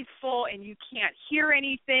peaceful, and you can't hear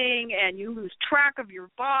anything, and you lose track of your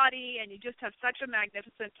body, and you just have such a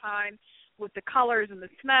magnificent time with the colors and the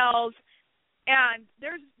smells. And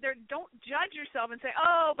don't judge yourself and say,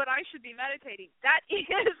 oh, but I should be meditating. That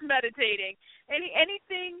is meditating.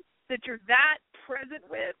 Anything that you're that present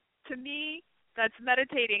with, to me, that's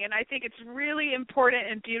meditating. And I think it's really important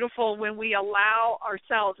and beautiful when we allow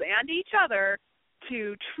ourselves and each other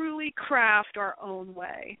to truly craft our own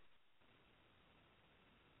way.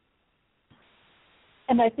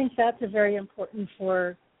 And I think that's very important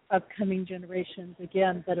for upcoming generations,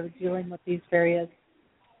 again, that are dealing with these various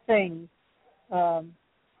things.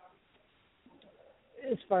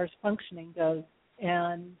 As far as functioning goes,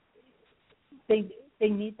 and they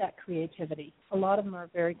need that creativity. A lot of them are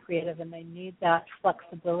very creative, and they need that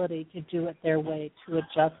flexibility to do it their way, to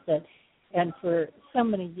adjust it. And for so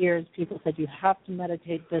many years, people said you have to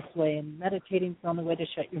meditate this way, and meditating's the only way to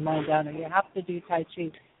shut your mind down, or you have to do Tai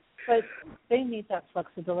Chi. But they need that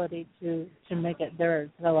flexibility to make it theirs.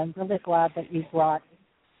 So I'm really glad that you brought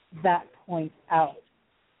that point out.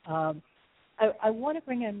 I want to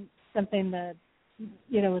bring in something that,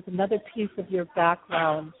 is another piece of your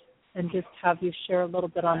background and just have you share a little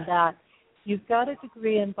bit on that. You've got a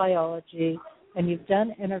degree in biology and you've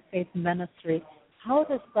done interfaith ministry. How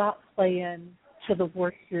does that play in to the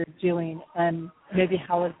work you're doing, and maybe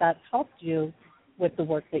how has that helped you with the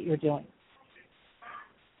work that you're doing?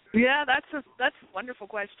 Yeah, that's a wonderful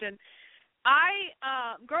question.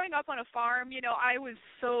 Growing up on a farm, I was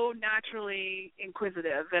so naturally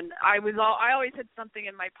inquisitive, and I always had something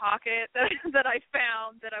in my pocket that I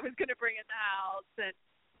found that I was going to bring in the house,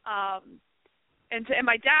 and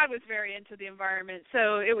my dad was very into the environment,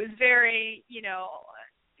 so it was very,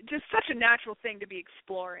 just such a natural thing to be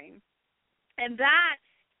exploring, and that.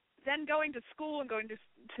 Then going to school and going to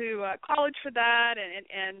college for that,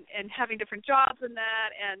 and having different jobs in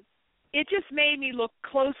that, and it just made me look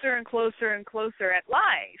closer and closer and closer at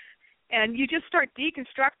life. And you just start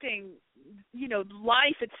deconstructing,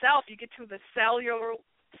 life itself. You get to the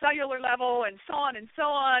cellular level and so on,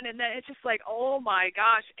 and then it's just like, oh my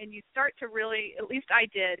gosh. And you start to really, at least I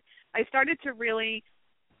did, I started to really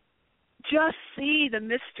just see the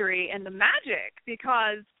mystery and the magic,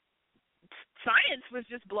 because science was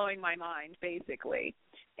just blowing my mind, basically.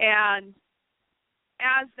 And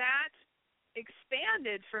as that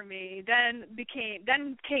expanded for me, then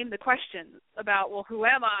came the questions about, well, who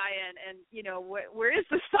am I, and where is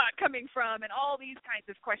this thought coming from, and all these kinds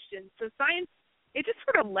of questions. So science, it just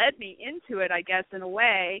sort of led me into it, I guess, in a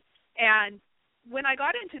way. And when I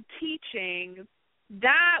got into teaching,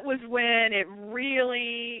 that was when it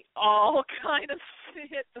really all kind of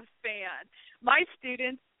hit the fan. My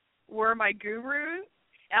students were my gurus,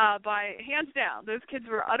 by hands down. Those kids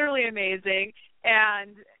were utterly amazing.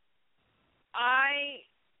 And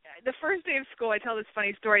the first day of school, I tell this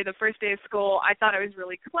funny story. The first day of school, I thought I was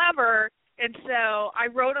really clever, and so I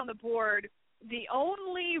wrote on the board, the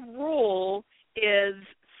only rule is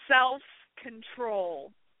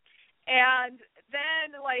self-control. And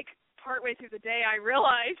then, partway through the day, I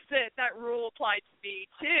realized that rule applied to me,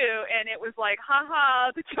 too, and it was like,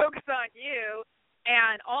 ha-ha, the joke's on you.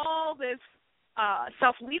 And all this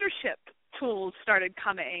self-leadership tools started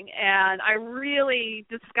coming, and I really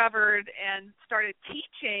discovered and started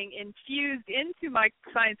teaching, infused into my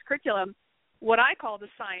science curriculum, what I call the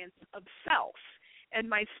science of self. and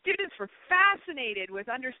my students were fascinated with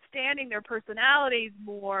understanding their personalities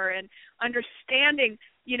more and understanding,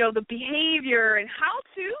 the behavior and how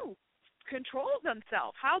to control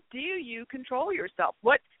themselves. How do you control yourself?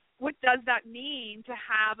 What does that mean to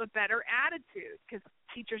have a better attitude? Because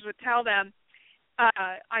teachers would tell them,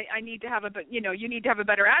 I need to have you need to have a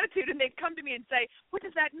better attitude, and they'd come to me and say, what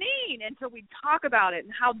does that mean? And so we'd talk about it,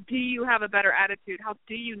 and how do you have a better attitude? How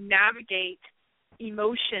do you navigate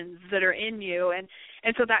emotions that are in you? And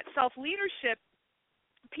so that self-leadership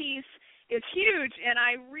piece is huge, and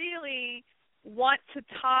I really want to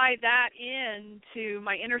tie that into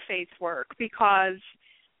my interfaith work, because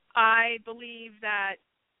I believe that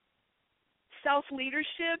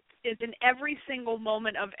self-leadership is in every single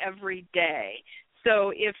moment of every day.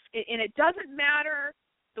 So it doesn't matter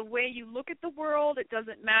the way you look at the world, it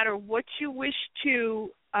doesn't matter what you wish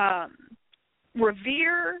to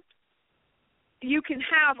revere, you can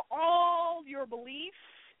have all your beliefs,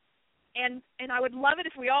 and I would love it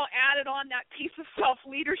if we all added on that piece of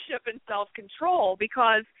self-leadership and self-control,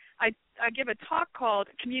 because I give a talk called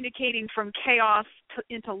Communicating from Chaos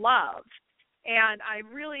into Love, and I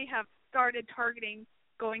really have started targeting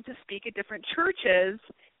going to speak at different churches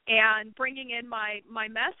and bringing in my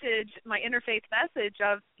message, my interfaith message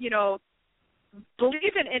of,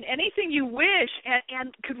 believe in anything you wish,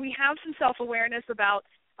 and could we have some self-awareness about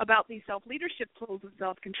these self-leadership tools and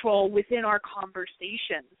self-control within our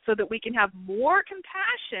conversation, so that we can have more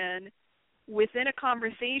compassion within a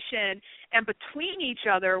conversation and between each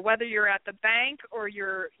other, whether you're at the bank or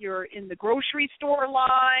you're in the grocery store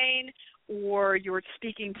line, or you're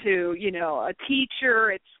speaking to, a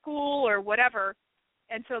teacher at school or whatever.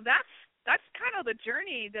 And so that's kind of the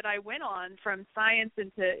journey that I went on, from science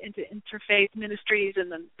into interfaith ministries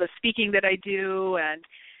and the speaking that I do, and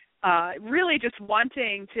really just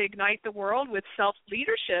wanting to ignite the world with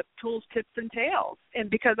self-leadership tools, tips, and tales. And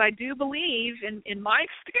because I do believe, in my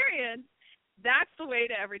experience, that's the way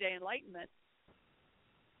to everyday enlightenment.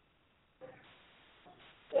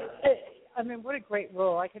 I mean, what a great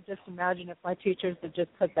rule. I could just imagine if my teachers had just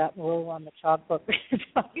put that rule on the chalkboard,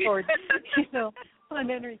 chalkboard, on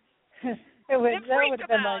Henry. It would have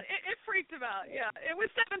been like... It freaked him out, yeah. It was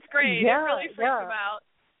 7th grade. Yeah, it really freaked him out.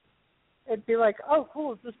 It'd be like, oh,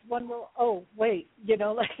 cool, is this one rule? Oh, wait,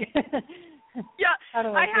 like... Yeah,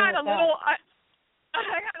 I had a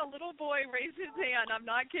little boy raise his hand, I'm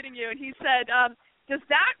not kidding you, and he said, does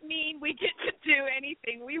that mean we get to do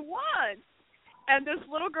anything we want? And this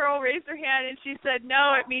little girl raised her hand, and she said,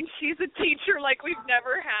 no, it means she's a teacher like we've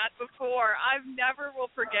never had before. I never will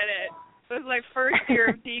forget it. It was my first year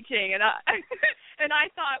of teaching, and I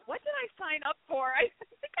thought, what did I sign up for? I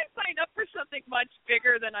think I signed up for something much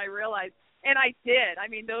bigger than I realized, and I did. I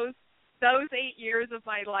mean, those 8 years of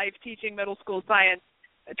my life teaching middle school science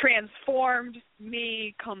transformed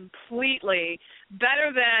me completely,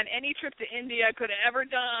 better than any trip to India could have ever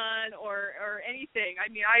done, or anything. I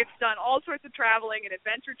mean, I've done all sorts of traveling and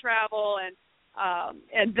adventure travel, and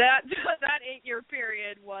that 8-year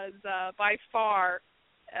period was by far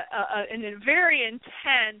a very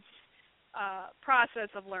intense process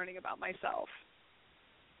of learning about myself.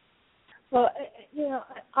 Well,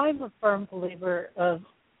 I'm a firm believer of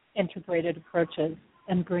integrated approaches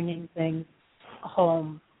and bringing things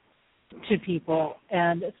home to people,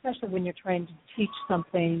 and especially when you're trying to teach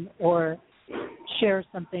something or share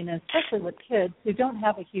something, and especially with kids who don't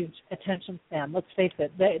have a huge attention span. Let's face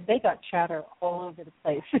it, they got chatter all over the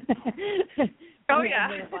place. Oh, yeah.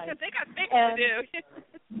 They got things to do.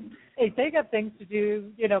 They got things to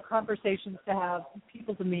do, conversations to have,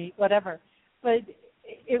 people to meet, whatever. But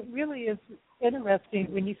it really is interesting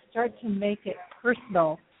when you start to make it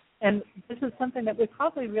personal. And this is something that we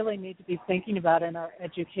probably really need to be thinking about in our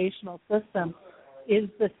educational system, is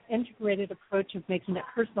this integrated approach of making it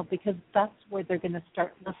personal, because that's where they're going to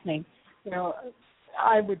start listening.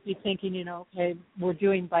 I would be thinking, okay, we're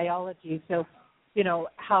doing biology, so,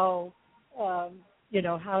 how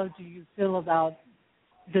do you feel about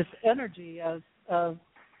this energy of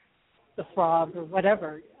the frog or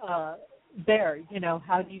whatever there?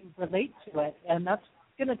 How do you relate to it? And that's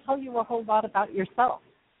going to tell you a whole lot about yourself.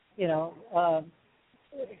 Are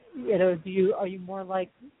you more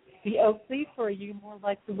like the oak leaf, or are you more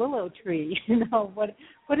like the willow tree? What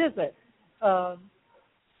is it?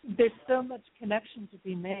 There's so much connection to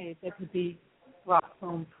be made that could be brought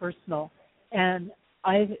home personal. And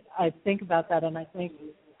I think about that, and I think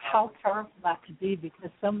how powerful that could be,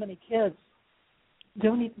 because so many kids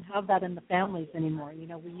don't even have that in the families anymore.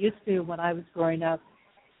 We used to, when I was growing up,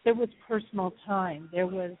 there was personal time. There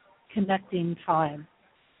was connecting time.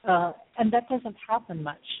 And that doesn't happen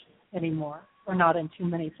much anymore, or not in too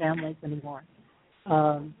many families anymore.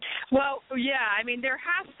 Well, yeah, I mean, there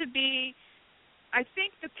has to be, I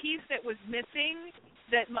think the piece that was missing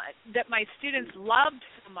that my students loved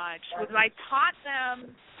so much was I taught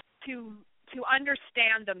them to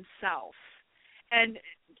understand themselves. And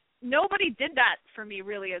nobody did that for me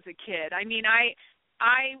really as a kid. I mean, I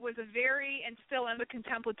was a very, and still am, a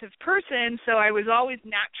contemplative person, so I was always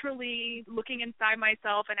naturally looking inside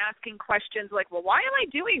myself and asking questions like, well, why am I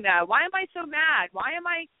doing that? Why am I so mad? Why am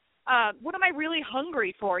I, what am I really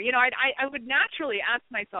hungry for? You know, I would naturally ask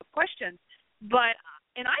myself questions,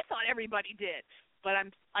 and I thought everybody did, but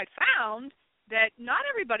I found that not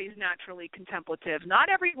everybody's naturally contemplative. Not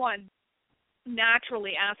everyone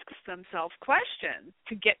naturally asks themselves questions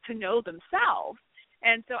to get to know themselves.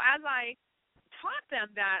 And so as I taught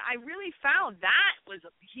them that, I really found that was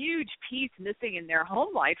a huge piece missing in their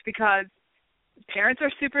home life, because parents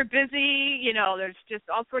are super busy. You know, there's just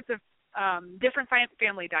all sorts of different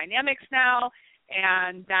family dynamics now,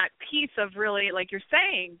 and that piece of really, like you're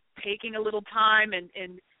saying, taking a little time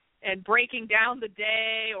and breaking down the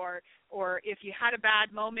day, or if you had a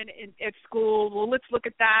bad moment at school, well, let's look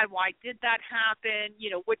at that. Why did that happen? You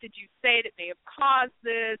know, what did you say that may have caused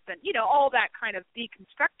this? And, you know, all that kind of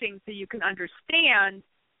deconstructing so you can understand,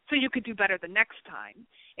 so you could do better the next time.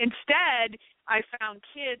 Instead, I found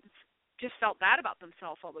kids just felt bad about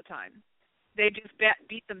themselves all the time. They just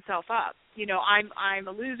beat themselves up. You know, I'm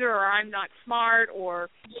a loser, or I'm not smart, or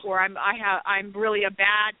I'm really a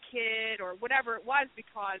bad kid, or whatever it was,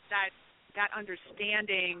 because that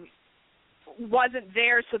understanding wasn't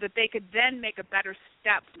there, so that they could then make a better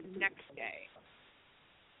step the next day.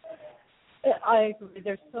 I agree.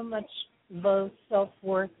 There's so much low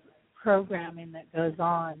self-worth programming that goes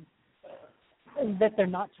on that they're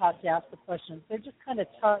not taught to ask the questions. They're just kind of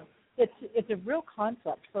taught. It's a real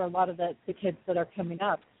concept for a lot of the kids that are coming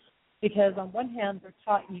up, because on one hand they're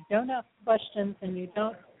taught you don't ask questions and you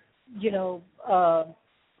don't,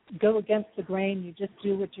 go against the grain. You just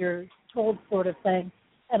do what you're told, sort of thing.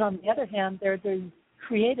 And on the other hand, they're the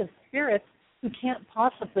creative spirits who can't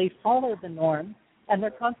possibly follow the norm, and they're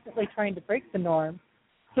constantly trying to break the norm.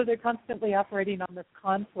 So they're constantly operating on this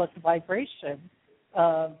conflict vibration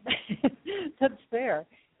that's there.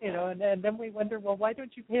 You know, and then we wonder, well, why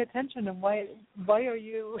don't you pay attention, and why are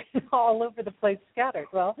you all over the place scattered?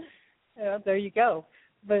 Well, there you go.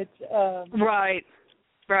 But right.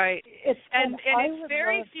 It's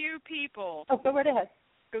very few people. Oh, go right ahead.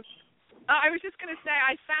 I was just going to say,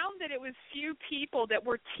 I found that it was few people that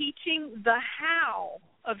were teaching the how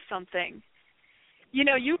of something. You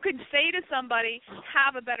know, you could say to somebody,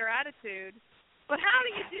 have a better attitude, but how do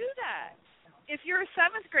you do that? If you're a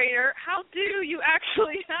seventh grader, how do you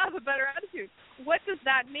actually have a better attitude? What does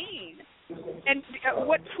that mean? And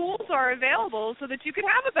what tools are available so that you can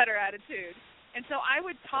have a better attitude? And so I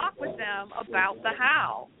would talk with them about the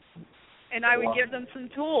how. And I would give them some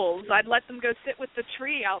tools. I'd let them go sit with the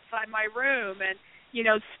tree outside my room and,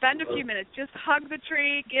 spend a few minutes. Just hug the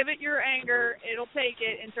tree, give it your anger. It'll take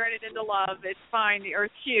it and turn it into love. It's fine. The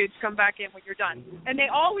earth's huge. Come back in when you're done. And they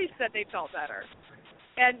always said they felt better.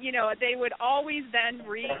 And, they would always then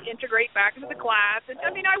reintegrate back into the class. And,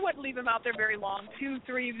 I wouldn't leave them out there very long,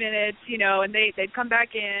 2-3 minutes, and they'd come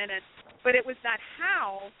back in. But it was that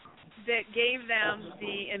how that gave them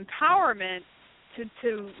the empowerment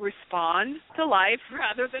to respond to life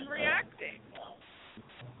rather than reacting.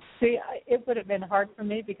 See, it would have been hard for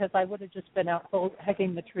me, because I would have just been out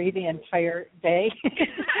hugging the tree the entire day.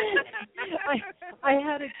 I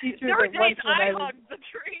had a teacher there were that once days when I hugged the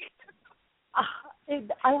tree.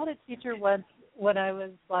 I had a teacher once when I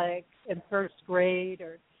was like in first grade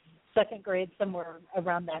or second grade, somewhere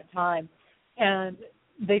around that time, and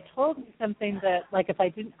they told me something that, like, if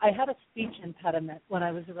I had a speech impediment when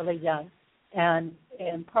I was really young, and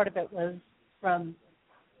part of it was from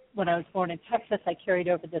when I was born in Texas. I carried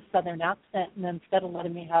over this Southern accent, and instead of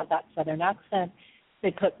letting me have that Southern accent,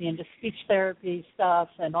 they put me into speech therapy stuff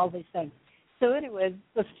and all these things. So anyways,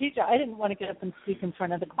 this teacher, I didn't want to get up and speak in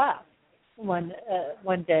front of the class one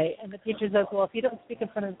day, and the teacher says, well, if you don't speak in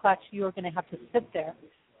front of the class, you are going to have to sit there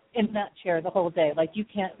in that chair the whole day. Like, you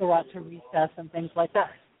can't go out to recess and things like that.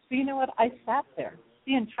 So you know what? I sat there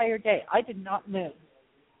the entire day. I did not move.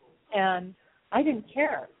 And I didn't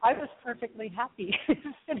care. I was perfectly happy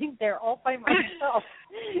sitting there all by myself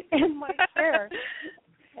in my chair.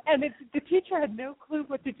 And the teacher had no clue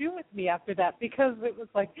what to do with me after that, because it was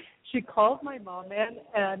like she called my mom in,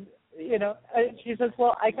 and she says,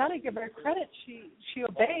 well, I got to give her credit. She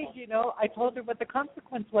obeyed. I told her what the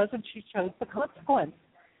consequence was, and she chose the consequence.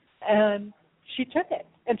 And she took it,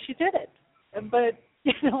 and she did it. But,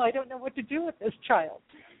 I don't know what to do with this child.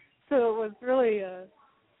 So it was really a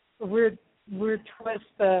weird weird twist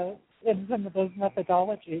in some of those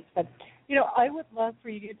methodologies. But, I would love for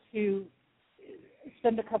you to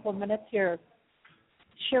spend a couple of minutes here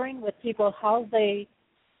sharing with people how they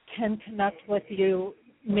can connect with you,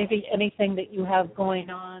 maybe anything that you have going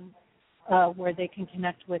on where they can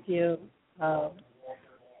connect with you,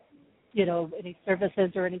 any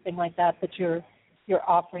services or anything like that you're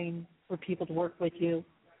offering for people to work with you.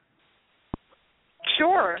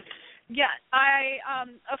 Sure. Yeah, I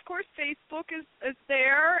of course Facebook is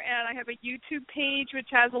there, and I have a YouTube page which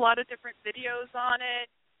has a lot of different videos on it.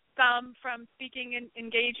 Some from speaking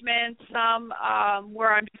engagements, some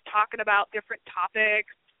where I'm just talking about different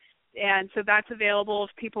topics, and so that's available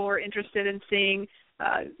if people are interested in seeing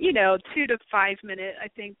 2 to 5 minute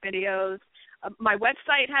videos. My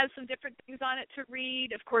website has some different things on it to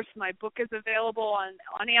read. Of course, my book is available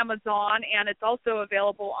on Amazon, and it's also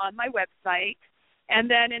available on my website. And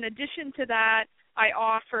then in addition to that, I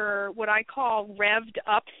offer what I call revved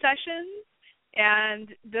up sessions,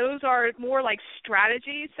 and those are more like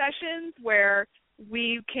strategy sessions where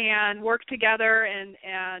we can work together and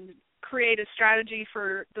create a strategy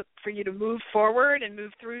for you to move forward and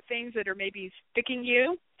move through things that are maybe sticking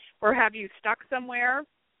you or have you stuck somewhere.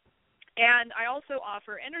 And I also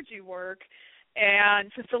offer energy work and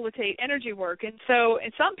facilitate energy work. And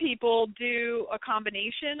some people do a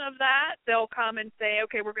combination of that. They'll come and say,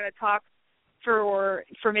 okay, we're going to talk for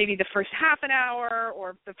maybe the first half an hour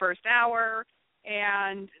or the first hour,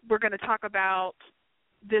 and we're going to talk about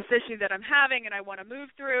this issue that I'm having and I want to move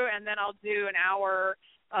through, and then I'll do an hour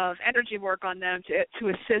of energy work on them to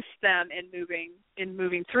assist them in moving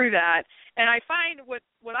through that. And I find what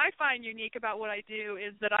I find unique about what I do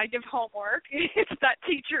is that I give homework. It's that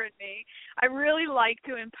teacher in me. I really like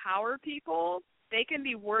to empower people. They can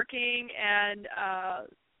be working and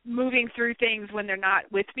moving through things when they're not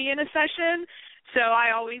with me in a session. So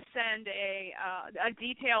I always send a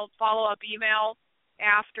detailed follow-up email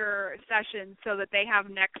after a session so that they have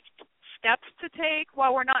next steps to take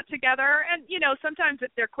while we're not together. And, sometimes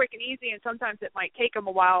if they're quick and easy, and sometimes it might take them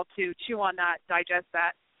a while to chew on that, digest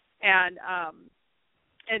that. And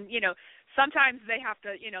sometimes they have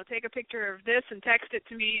to, take a picture of this and text it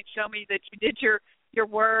to me and show me that you did your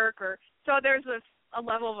work. Or so there's a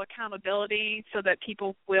level of accountability so that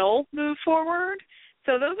people will move forward.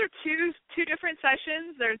 So those are two different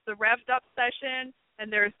sessions. There's the revved up session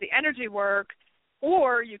and there's the energy work,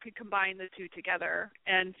 or you could combine the two together.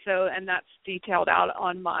 And that's detailed out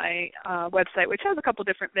on my website, which has a couple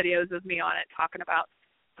different videos of me on it talking about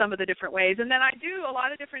some of the different ways. And then I do a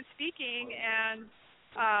lot of different speaking, and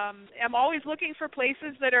I'm always looking for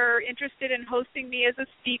places that are interested in hosting me as a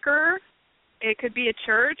speaker. It could be a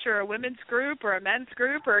church or a women's group or a men's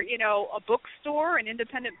group or, a bookstore, an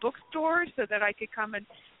independent bookstore, so that I could come and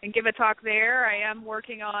give a talk there. I am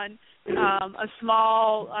working on a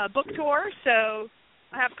small book tour, so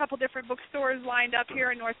I have a couple different bookstores lined up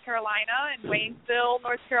here in North Carolina, in Waynesville,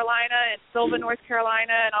 North Carolina, and Sylva, North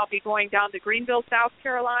Carolina, and I'll be going down to Greenville, South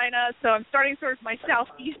Carolina. So I'm starting sort of my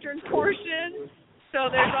southeastern portion. So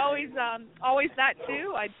there's always that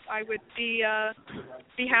too. I would be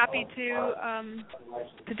happy to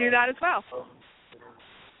do that as well.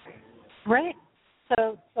 Great.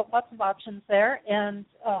 So lots of options there, and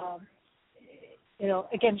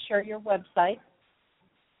again, share your website.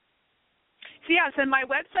 So yes, and my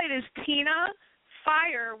website is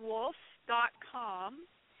tinafirewolf.com.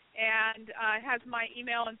 And it has my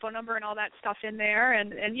email and phone number and all that stuff in there.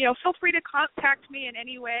 And feel free to contact me in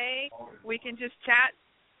any way. We can just chat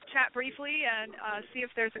briefly and see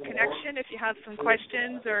if there's a connection. If you have some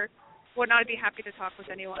questions or whatnot, I'd be happy to talk with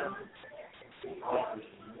anyone.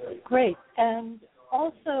 Great. And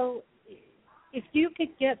also, if you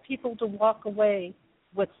could get people to walk away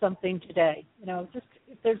with something today, just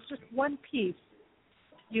if there's just one piece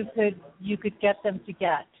you could get them to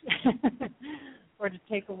get. Or to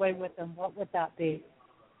take away with them, what would that be?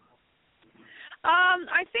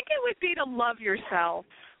 I think it would be to love yourself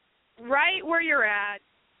right where you're at,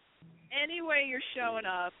 any way you're showing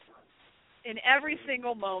up, in every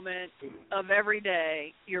single moment of every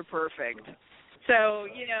day, you're perfect. So,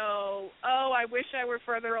 I wish I were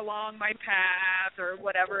further along my path or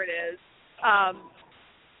whatever it is.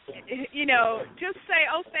 Just say,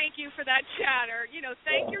 oh, thank you for that chatter.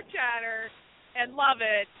 Thank your chatter and love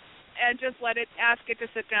it. And just ask it to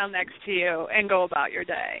sit down next to you and go about your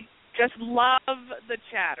day. Just love the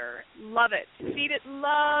chatter. Love it. Feed it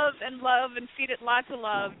love and feed it lots of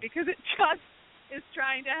love, because it just is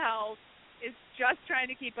trying to help. It's just trying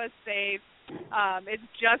to keep us safe. It's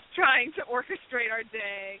just trying to orchestrate our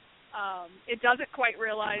day. It doesn't quite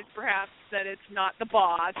realize, perhaps, that it's not the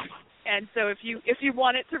boss. And so if you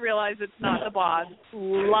want it to realize it's not the boss,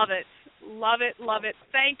 love it. Love it, love it.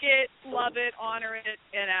 Thank it, love it, honor it,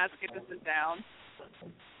 and ask it to sit down.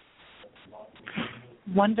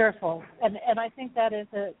 Wonderful. And I think that is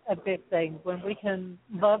a big thing, when we can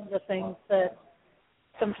love the things that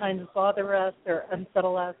sometimes bother us or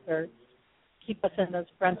unsettle us or keep us in those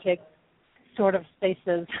frantic sort of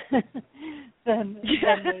spaces, then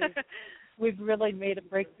we've really made a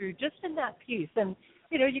breakthrough just in that piece. And,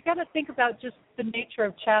 you know, you got to think about just the nature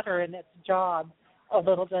of chatter and its job a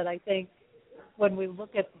little bit, I think, when we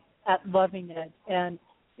look at loving it. And,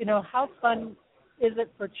 you know, how fun is it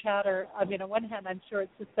for chatter? I mean, on one hand, I'm sure it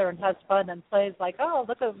sits there and has fun and plays like, oh,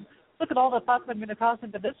 look at all the thoughts I'm going to cause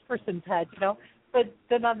into this person's head, you know. But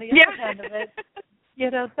then on the other hand of it, you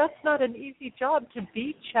know, that's not an easy job to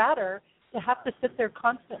be chatter, to have to sit there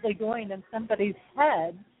constantly going in somebody's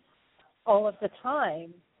head all of the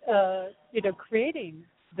time, you know, creating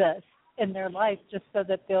this in their life just so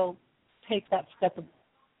that they'll take that step of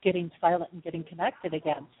getting silent and getting connected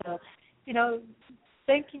again. So, you know,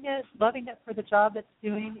 thanking it, loving it for the job it's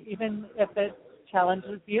doing, even if it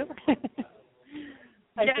challenges you.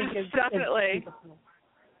 I think is definitely. Beautiful.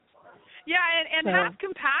 Yeah, and have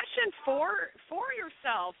compassion for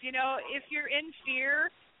yourself. You know, if you're in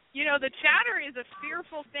fear, you know, the chatter is a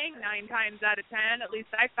fearful thing 9 times out of 10, at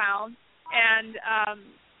least I found, and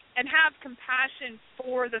have compassion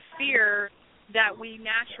for the fear that we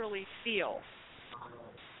naturally feel.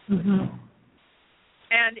 Mm-hmm.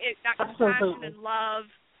 And that compassion and love,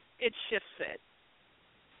 it shifts it.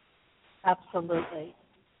 Absolutely.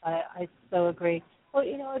 I so agree. Well,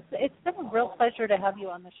 you know, it's been a real pleasure to have you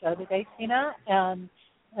on the show today, Tina. And,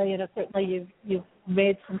 you know, certainly you've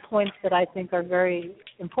made some points that I think are very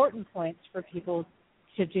important points for people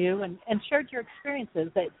to do and shared your experiences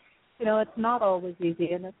that, you know, it's not always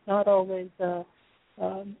easy and it's not always a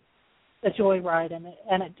joyride, and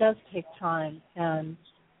it does take time and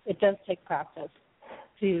it does take practice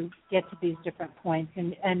to get to these different points.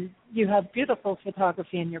 And you have beautiful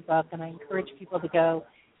photography in your book, and I encourage people to go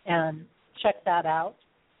and check that out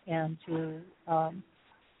and to,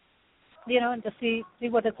 you know, and to see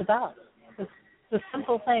what it's about. The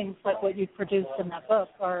simple things like what you've produced in that book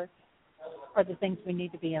are the things we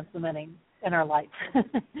need to be implementing in our life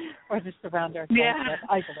or just around ourselves. Yeah.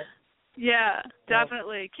 I believe. Yeah,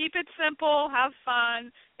 definitely. Keep it simple. Have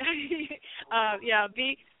fun.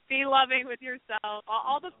 Be loving with yourself.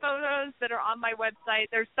 All the photos that are on my website,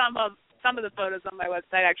 there's some of the photos on my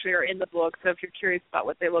website actually are in the book. So if you're curious about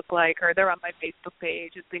what they look like, or they're on my Facebook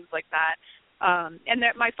page and things like that. And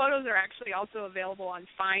my photos are actually also available on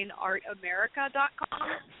FineArtAmerica.com.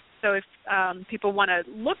 So if people want to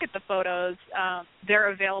look at the photos,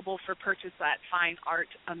 they're available for purchase at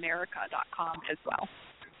FineArtAmerica.com as well.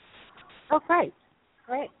 Oh, great.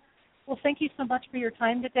 Well, thank you so much for your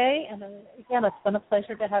time today. And again, it's been a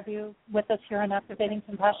pleasure to have you with us here on Activating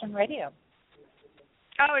Compassion Radio.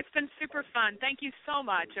 Oh, it's been super fun. Thank you so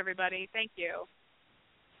much, everybody. Thank you.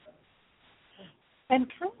 And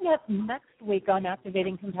coming up next week on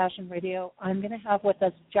Activating Compassion Radio, I'm going to have with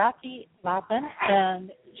us Jackie Lappin,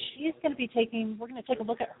 and we're going to take a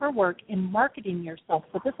look at her work in marketing yourself.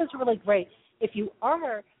 So this is really great. If you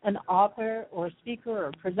are an author or a speaker or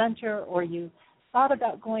a presenter, or you thought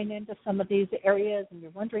about going into some of these areas and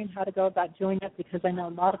you're wondering how to go about doing it, because I know a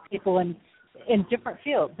lot of people in different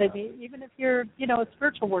fields, maybe even if you're, you know, a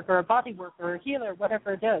spiritual worker, a body worker, a healer,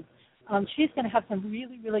 whatever it is, she's going to have some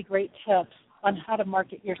really, really great tips on how to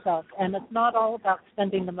market yourself. And it's not all about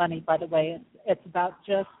spending the money, by the way. It's about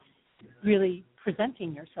just really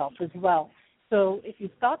presenting yourself as well. So if you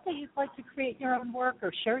thought that you'd like to create your own work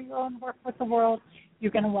or share your own work with the world,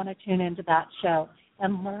 you're going to want to tune into that show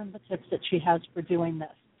and learn the tips that she has for doing this.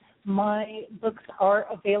 My books are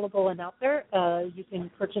available and out there. You can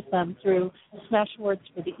purchase them through Smashwords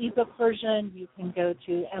for the ebook version. You can go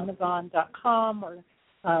to Amazon.com or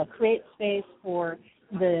CreateSpace for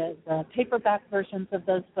the paperback versions of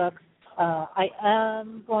those books. I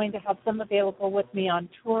am going to have some available with me on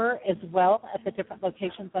tour as well at the different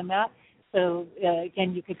locations I'm at. So,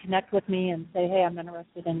 again, you could connect with me and say, hey, I'm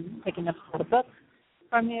interested in picking up a book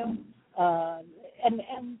from you.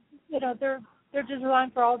 And you know, they're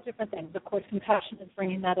designed for all different things. Of course, compassion is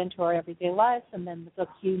bringing that into our everyday lives, and then the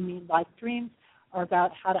books You Need Life Dreams are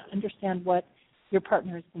about how to understand what your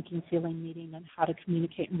partner is thinking, feeling, needing, and how to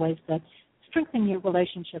communicate in ways that strengthen your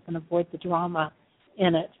relationship and avoid the drama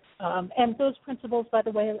in it. And those principles, by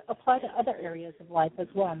the way, apply to other areas of life as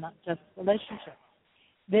well, not just relationships.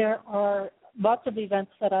 There are lots of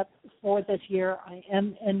events set up for this year. I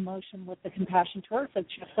am in motion with the Compassion Tour, so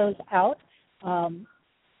check those out.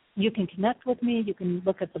 You can connect with me. You can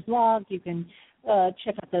look at the blog. You can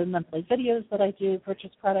check out the monthly videos that I do,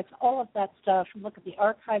 purchase products, all of that stuff. Look at the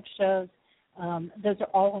archive shows. Those are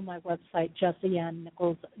all on my website,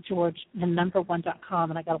 JessieAnnNicholsGeorge1.com,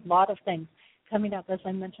 and I got a lot of things coming up. As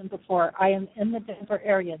I mentioned before, I am in the Denver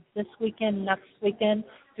area this weekend, next weekend,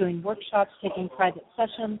 doing workshops, taking private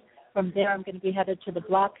sessions. From there, I'm going to be headed to the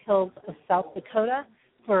Black Hills of South Dakota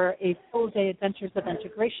for a full-day Adventures of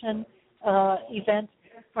Integration event.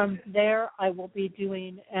 From there, I will be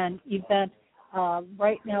doing an event.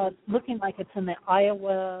 Right now, it's looking like it's in the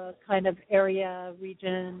Iowa kind of area,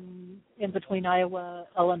 region, in between Iowa,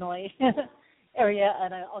 Illinois area,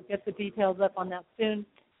 and I'll get the details up on that soon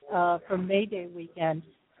for May Day weekend,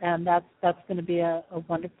 and that's going to be a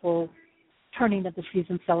wonderful turning of the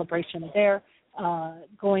season celebration there.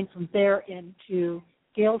 Going from there into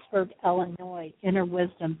Galesburg, Illinois, Inner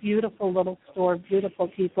Wisdom, beautiful little store, beautiful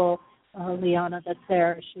people. Liana that's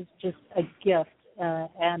there, she's just a gift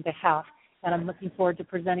and a half. And I'm looking forward to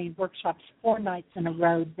presenting workshops 4 nights in a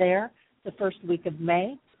row there the first week of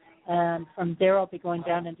May. And from there, I'll be going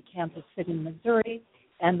down into Kansas City, Missouri.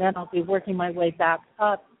 And then I'll be working my way back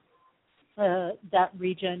up that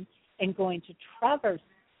region and going to Traverse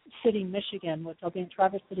City, Michigan, which I'll be in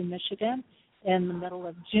Traverse City, Michigan in the middle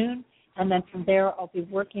of June. And then from there, I'll be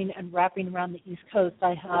working and wrapping around the East Coast.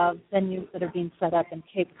 I have venues that are being set up in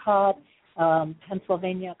Cape Cod,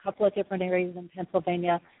 Pennsylvania, a couple of different areas in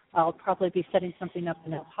Pennsylvania. I'll probably be setting something up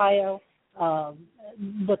in Ohio,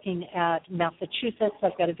 looking at Massachusetts.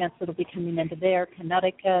 I've got events that will be coming into there,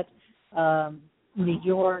 Connecticut, New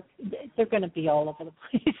York. They're going to be all over the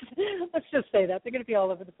place. Let's just say that. They're going to be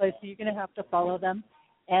all over the place, so you're going to have to follow them.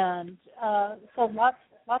 And so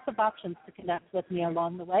lots of options to connect with me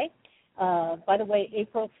along the way. By the way,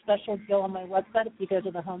 April's special deal on my website, if you go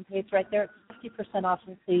to the homepage right there, it's 50% off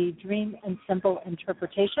of the Dream and Symbol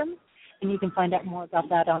Interpretation. And you can find out more about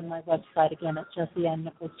that on my website. Again, it's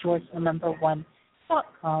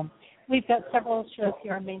JessieAnnNicholsGeorge1.com. We've got several shows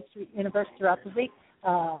here on Main Street Universe throughout the week.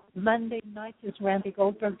 Monday night is Randy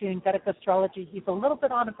Goldberg doing Vedic astrology. He's a little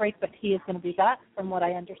bit on a break, but he is going to be back from what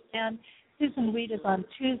I understand. Susan Weed is on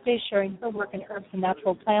Tuesday sharing her work in herbs and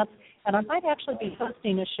natural plants. And I might actually be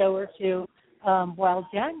hosting a show or two while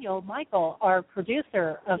Daniel Michael, our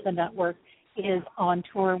producer of the network, is on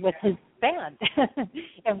tour with his band.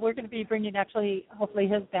 And we're going to be bringing actually, hopefully,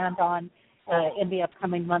 his band on in the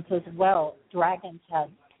upcoming months as well, Dragon's Head.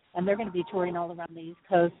 And they're going to be touring all around the East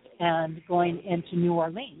Coast and going into New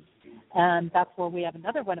Orleans. And that's where we have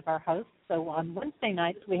another one of our hosts. So on Wednesday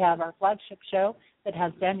nights, we have our flagship show that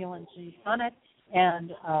has Daniel and Jean on it.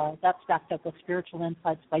 And that's backed up with spiritual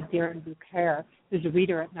insights by Darren Bouquet, who's a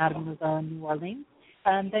reader at Madame Nouveau in New Orleans.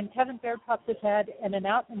 And then Kevin Baird pops his head in and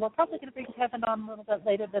out, and we're probably going to bring Kevin on a little bit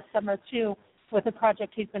later this summer, too, with a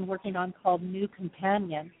project he's been working on called New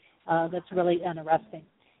Companion that's really interesting.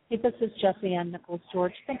 Hey, this is Jessie Ann Nichols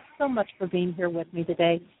George. Thanks so much for being here with me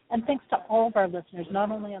today. And thanks to all of our listeners,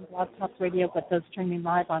 not only on Blog Talk Radio, but those streaming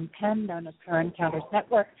live on PEN, known as Her Encounters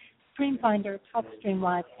Network, StreamFinder, TalkStream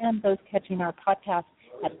Live, and those catching our podcast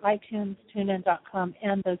at iTunes, TuneIn.com,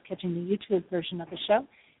 and those catching the YouTube version of the show.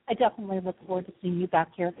 I definitely look forward to seeing you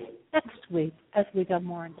back here next week as we go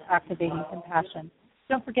more into activating compassion.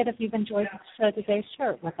 Don't forget, if you've enjoyed the show today,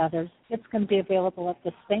 share it with others. It's going to be available at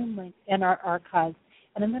the same link in our archives.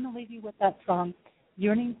 And I'm going to leave you with that song,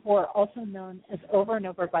 Yearning For, also known as Over and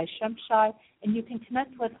Over by Shemshai. And you can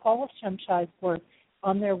connect with all of Shemshai's work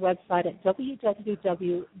on their website at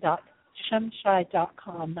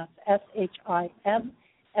www.shemshai.com. That's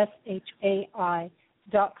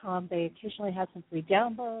SHIMSHAI.com. They occasionally have some free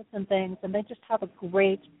downloads and things, and they just have a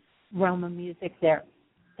great realm of music there.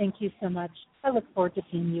 Thank you so much. I look forward to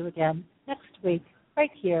seeing you again next week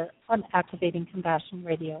right here on Activating Compassion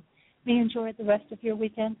Radio. May you enjoy the rest of your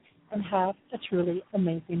weekend and have a truly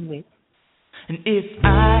amazing week. And if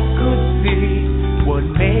I could see what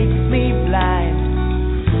makes me blind,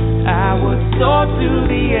 I would soar to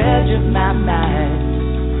the edge of my mind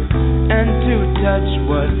and to touch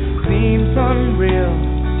what seems unreal,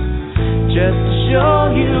 just to show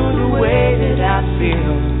you the way that I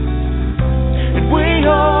feel. And we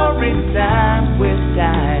are in time with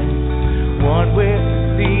time, one with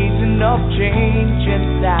the season of change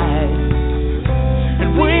inside.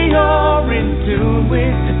 And we are in tune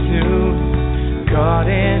with the tune, caught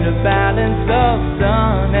in a balance of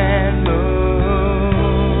sun and moon.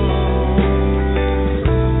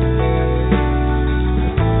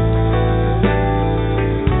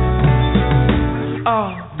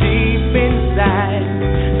 Oh, deep inside,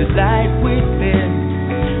 the light within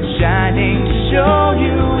show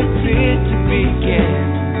you it's it to begin.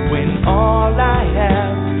 When all I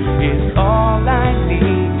have is all I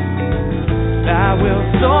need, I will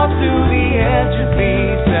soar to the edge of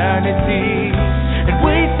eternity, and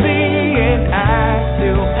we see it eye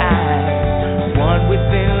to eye, one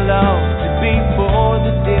within love to be for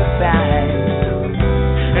the divine,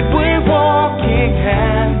 and we're walking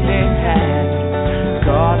hand in hand,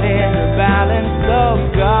 caught in the balance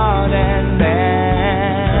of God and man.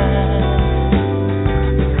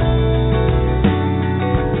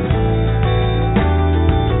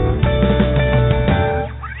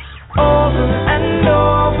 Over and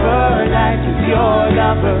over, life is your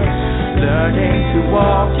lover, learning to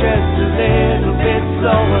walk just a little bit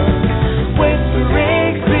slower,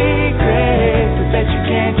 whispering secrets, I bet you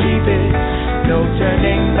can't keep it, no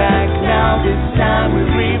turning back now, this time we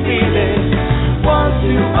reveal it, one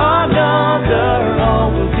to another, all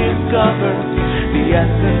will discover the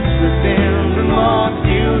essence within the most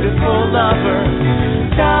beautiful lover.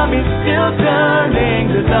 Time is still turning,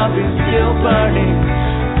 the love is still burning,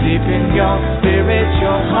 deep in your spirit,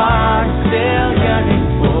 your heart is still yearning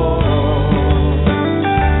for.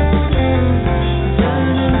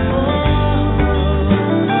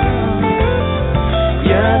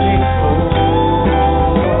 Yearning for.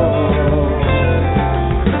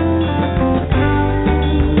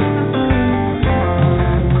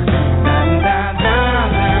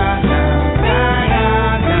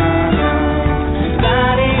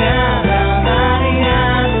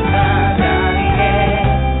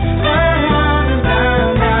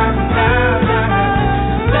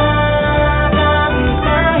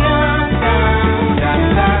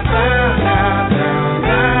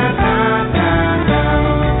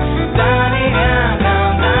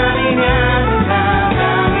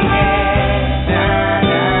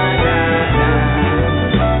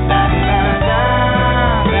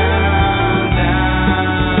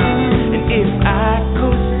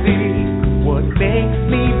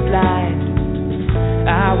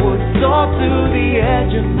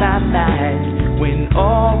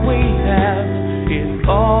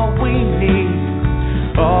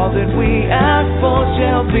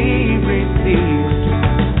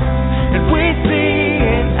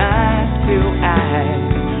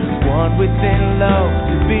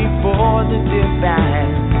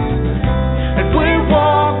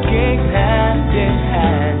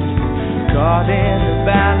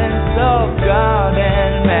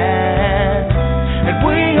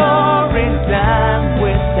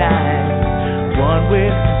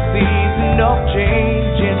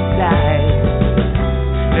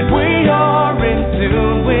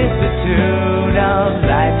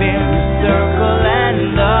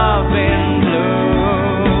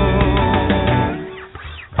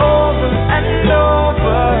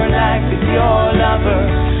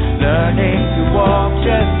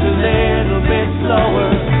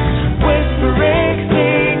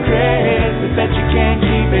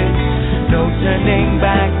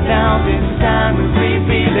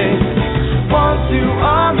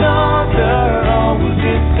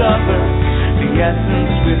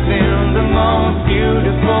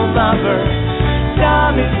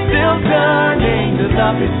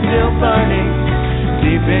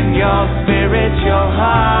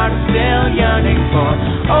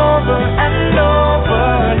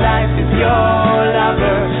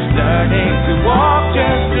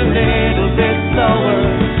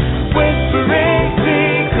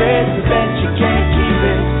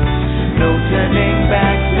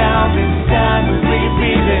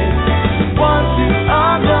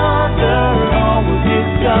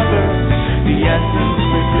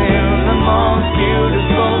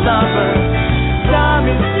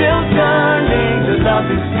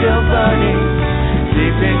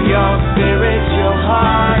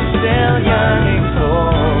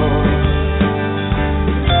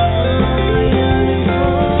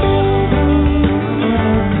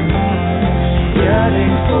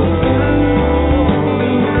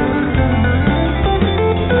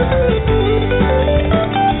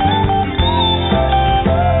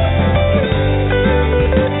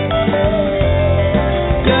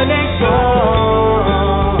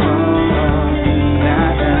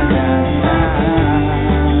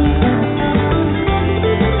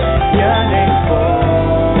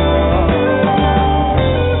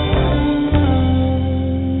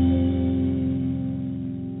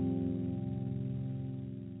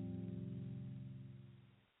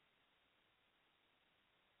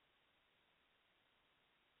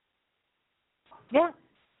 Yeah,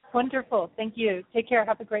 wonderful. Thank you. Take care.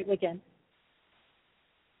 Have a great weekend.